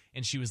show.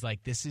 And she was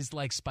like, this is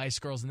like Spice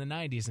Girls in the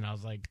 90s. And I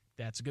was like,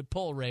 that's a good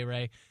pull, Ray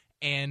Ray.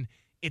 And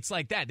it's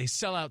like that. They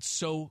sell out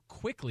so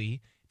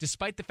quickly,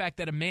 despite the fact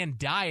that a man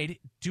died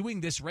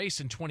doing this race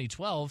in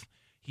 2012.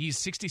 He's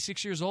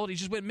 66 years old. He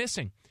just went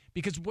missing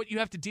because what you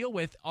have to deal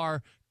with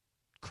are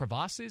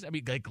crevasses. I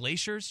mean, like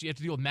glaciers. You have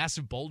to deal with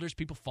massive boulders.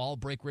 People fall,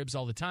 break ribs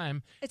all the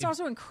time. It's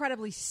also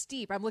incredibly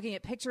steep. I'm looking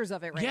at pictures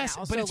of it right now.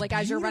 But so, it's like, beautiful.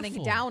 As you're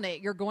running down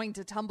it, you're going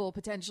to tumble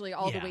potentially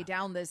all the way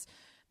down this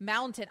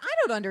mountain. I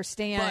don't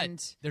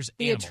understand there's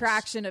the animals.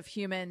 Attraction of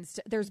humans.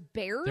 There's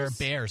bears? There are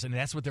bears, and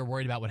that's what they're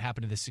worried about. What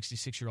happened to this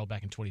 66-year-old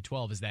back in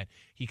 2012 is that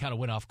he kind of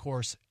went off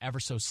course ever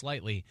so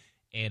slightly,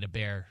 and a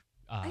bear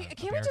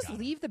can't we just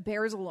leave the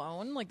bears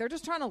alone? Like, they're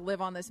just trying to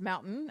live on this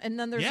mountain, and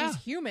then there's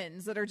these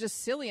humans that are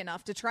just silly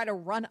enough to try to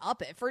run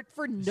up it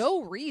for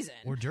no reason.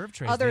 Or derp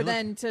trays. Other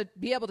than to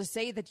be able to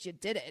say that you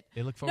did it.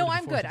 They look forward to the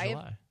 4th I'm good. of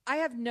July. I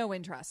have no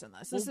interest in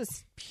this. This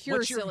is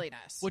pure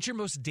silliness. What's your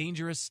most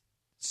dangerous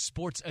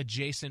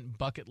sports-adjacent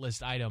bucket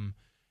list item?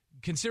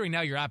 Considering now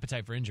your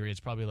appetite for injury,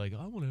 it's probably like,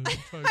 I want to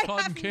try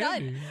cotton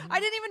candy. None. I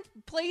didn't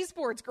even play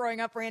sports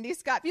growing up, Randy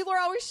Scott. People are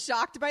always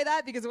shocked by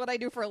that because of what I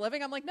do for a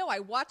living. I'm like, no, I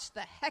watched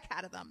the heck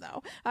out of them,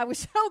 though. I was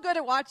so good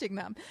at watching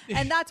them.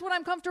 And that's what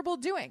I'm comfortable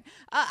doing.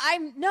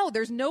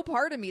 There's no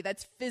part of me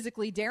that's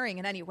physically daring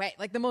in any way.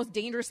 Like, the most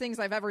dangerous things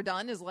I've ever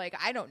done is, like,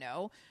 I don't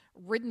know,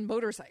 ridden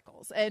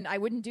motorcycles. And I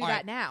wouldn't do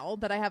that now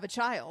that I have a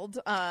child.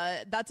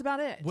 That's about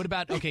it. What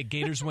about,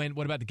 Gators win?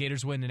 What about the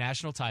Gators win the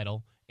national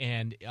title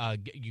and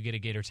you get a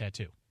Gator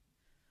tattoo?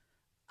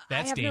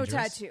 That's I have dangerous. no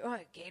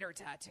tattoo. Gator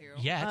tattoo.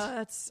 Yet.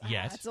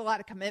 That's a lot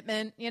of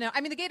commitment.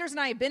 I mean, the Gators and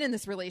I have been in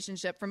this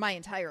relationship for my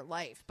entire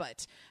life,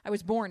 but I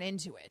was born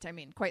into it. I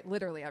mean, quite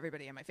literally,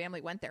 everybody in my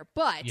family went there,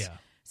 but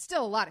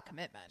still a lot of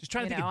commitment. Just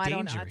trying to think of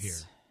danger here.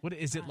 What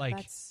is it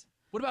like?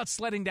 What about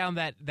sledding down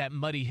that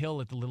muddy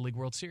hill at the Little League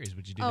World Series?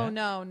 Would you do that? Oh,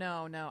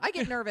 no. I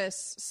get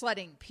nervous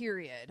sledding,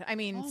 period. I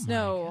mean,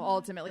 snow,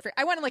 ultimately.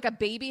 I went on, like, a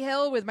baby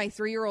hill with my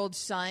 3-year-old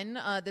son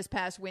this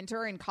past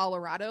winter in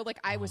Colorado. Like,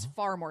 I was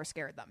far more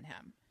scared than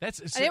him.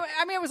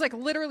 It was, like,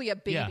 literally a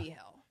baby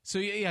hill.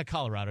 So,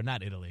 Colorado.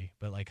 Not Italy,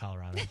 but, like,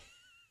 Colorado.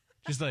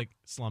 Just, like,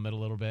 slum it a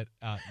little bit.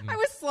 I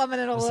was slumming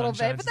it a little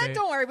bit. But then, State.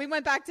 don't worry, we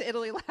went back to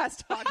Italy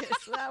last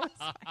August. So that was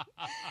fine.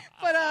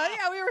 But,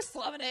 we were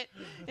slumming it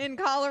in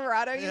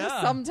Colorado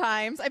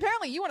sometimes.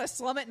 Apparently, you want to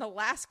slum it in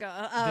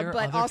Alaska. There are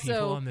but other also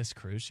people on this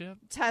cruise ship?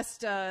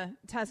 Test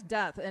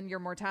death and your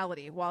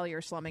mortality while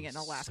you're slumming it in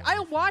Alaska. So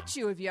I'll watch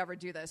you if you ever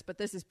do this, but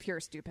this is pure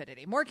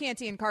stupidity. More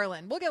Canty and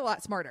Carlin. We'll get a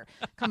lot smarter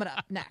coming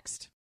up next.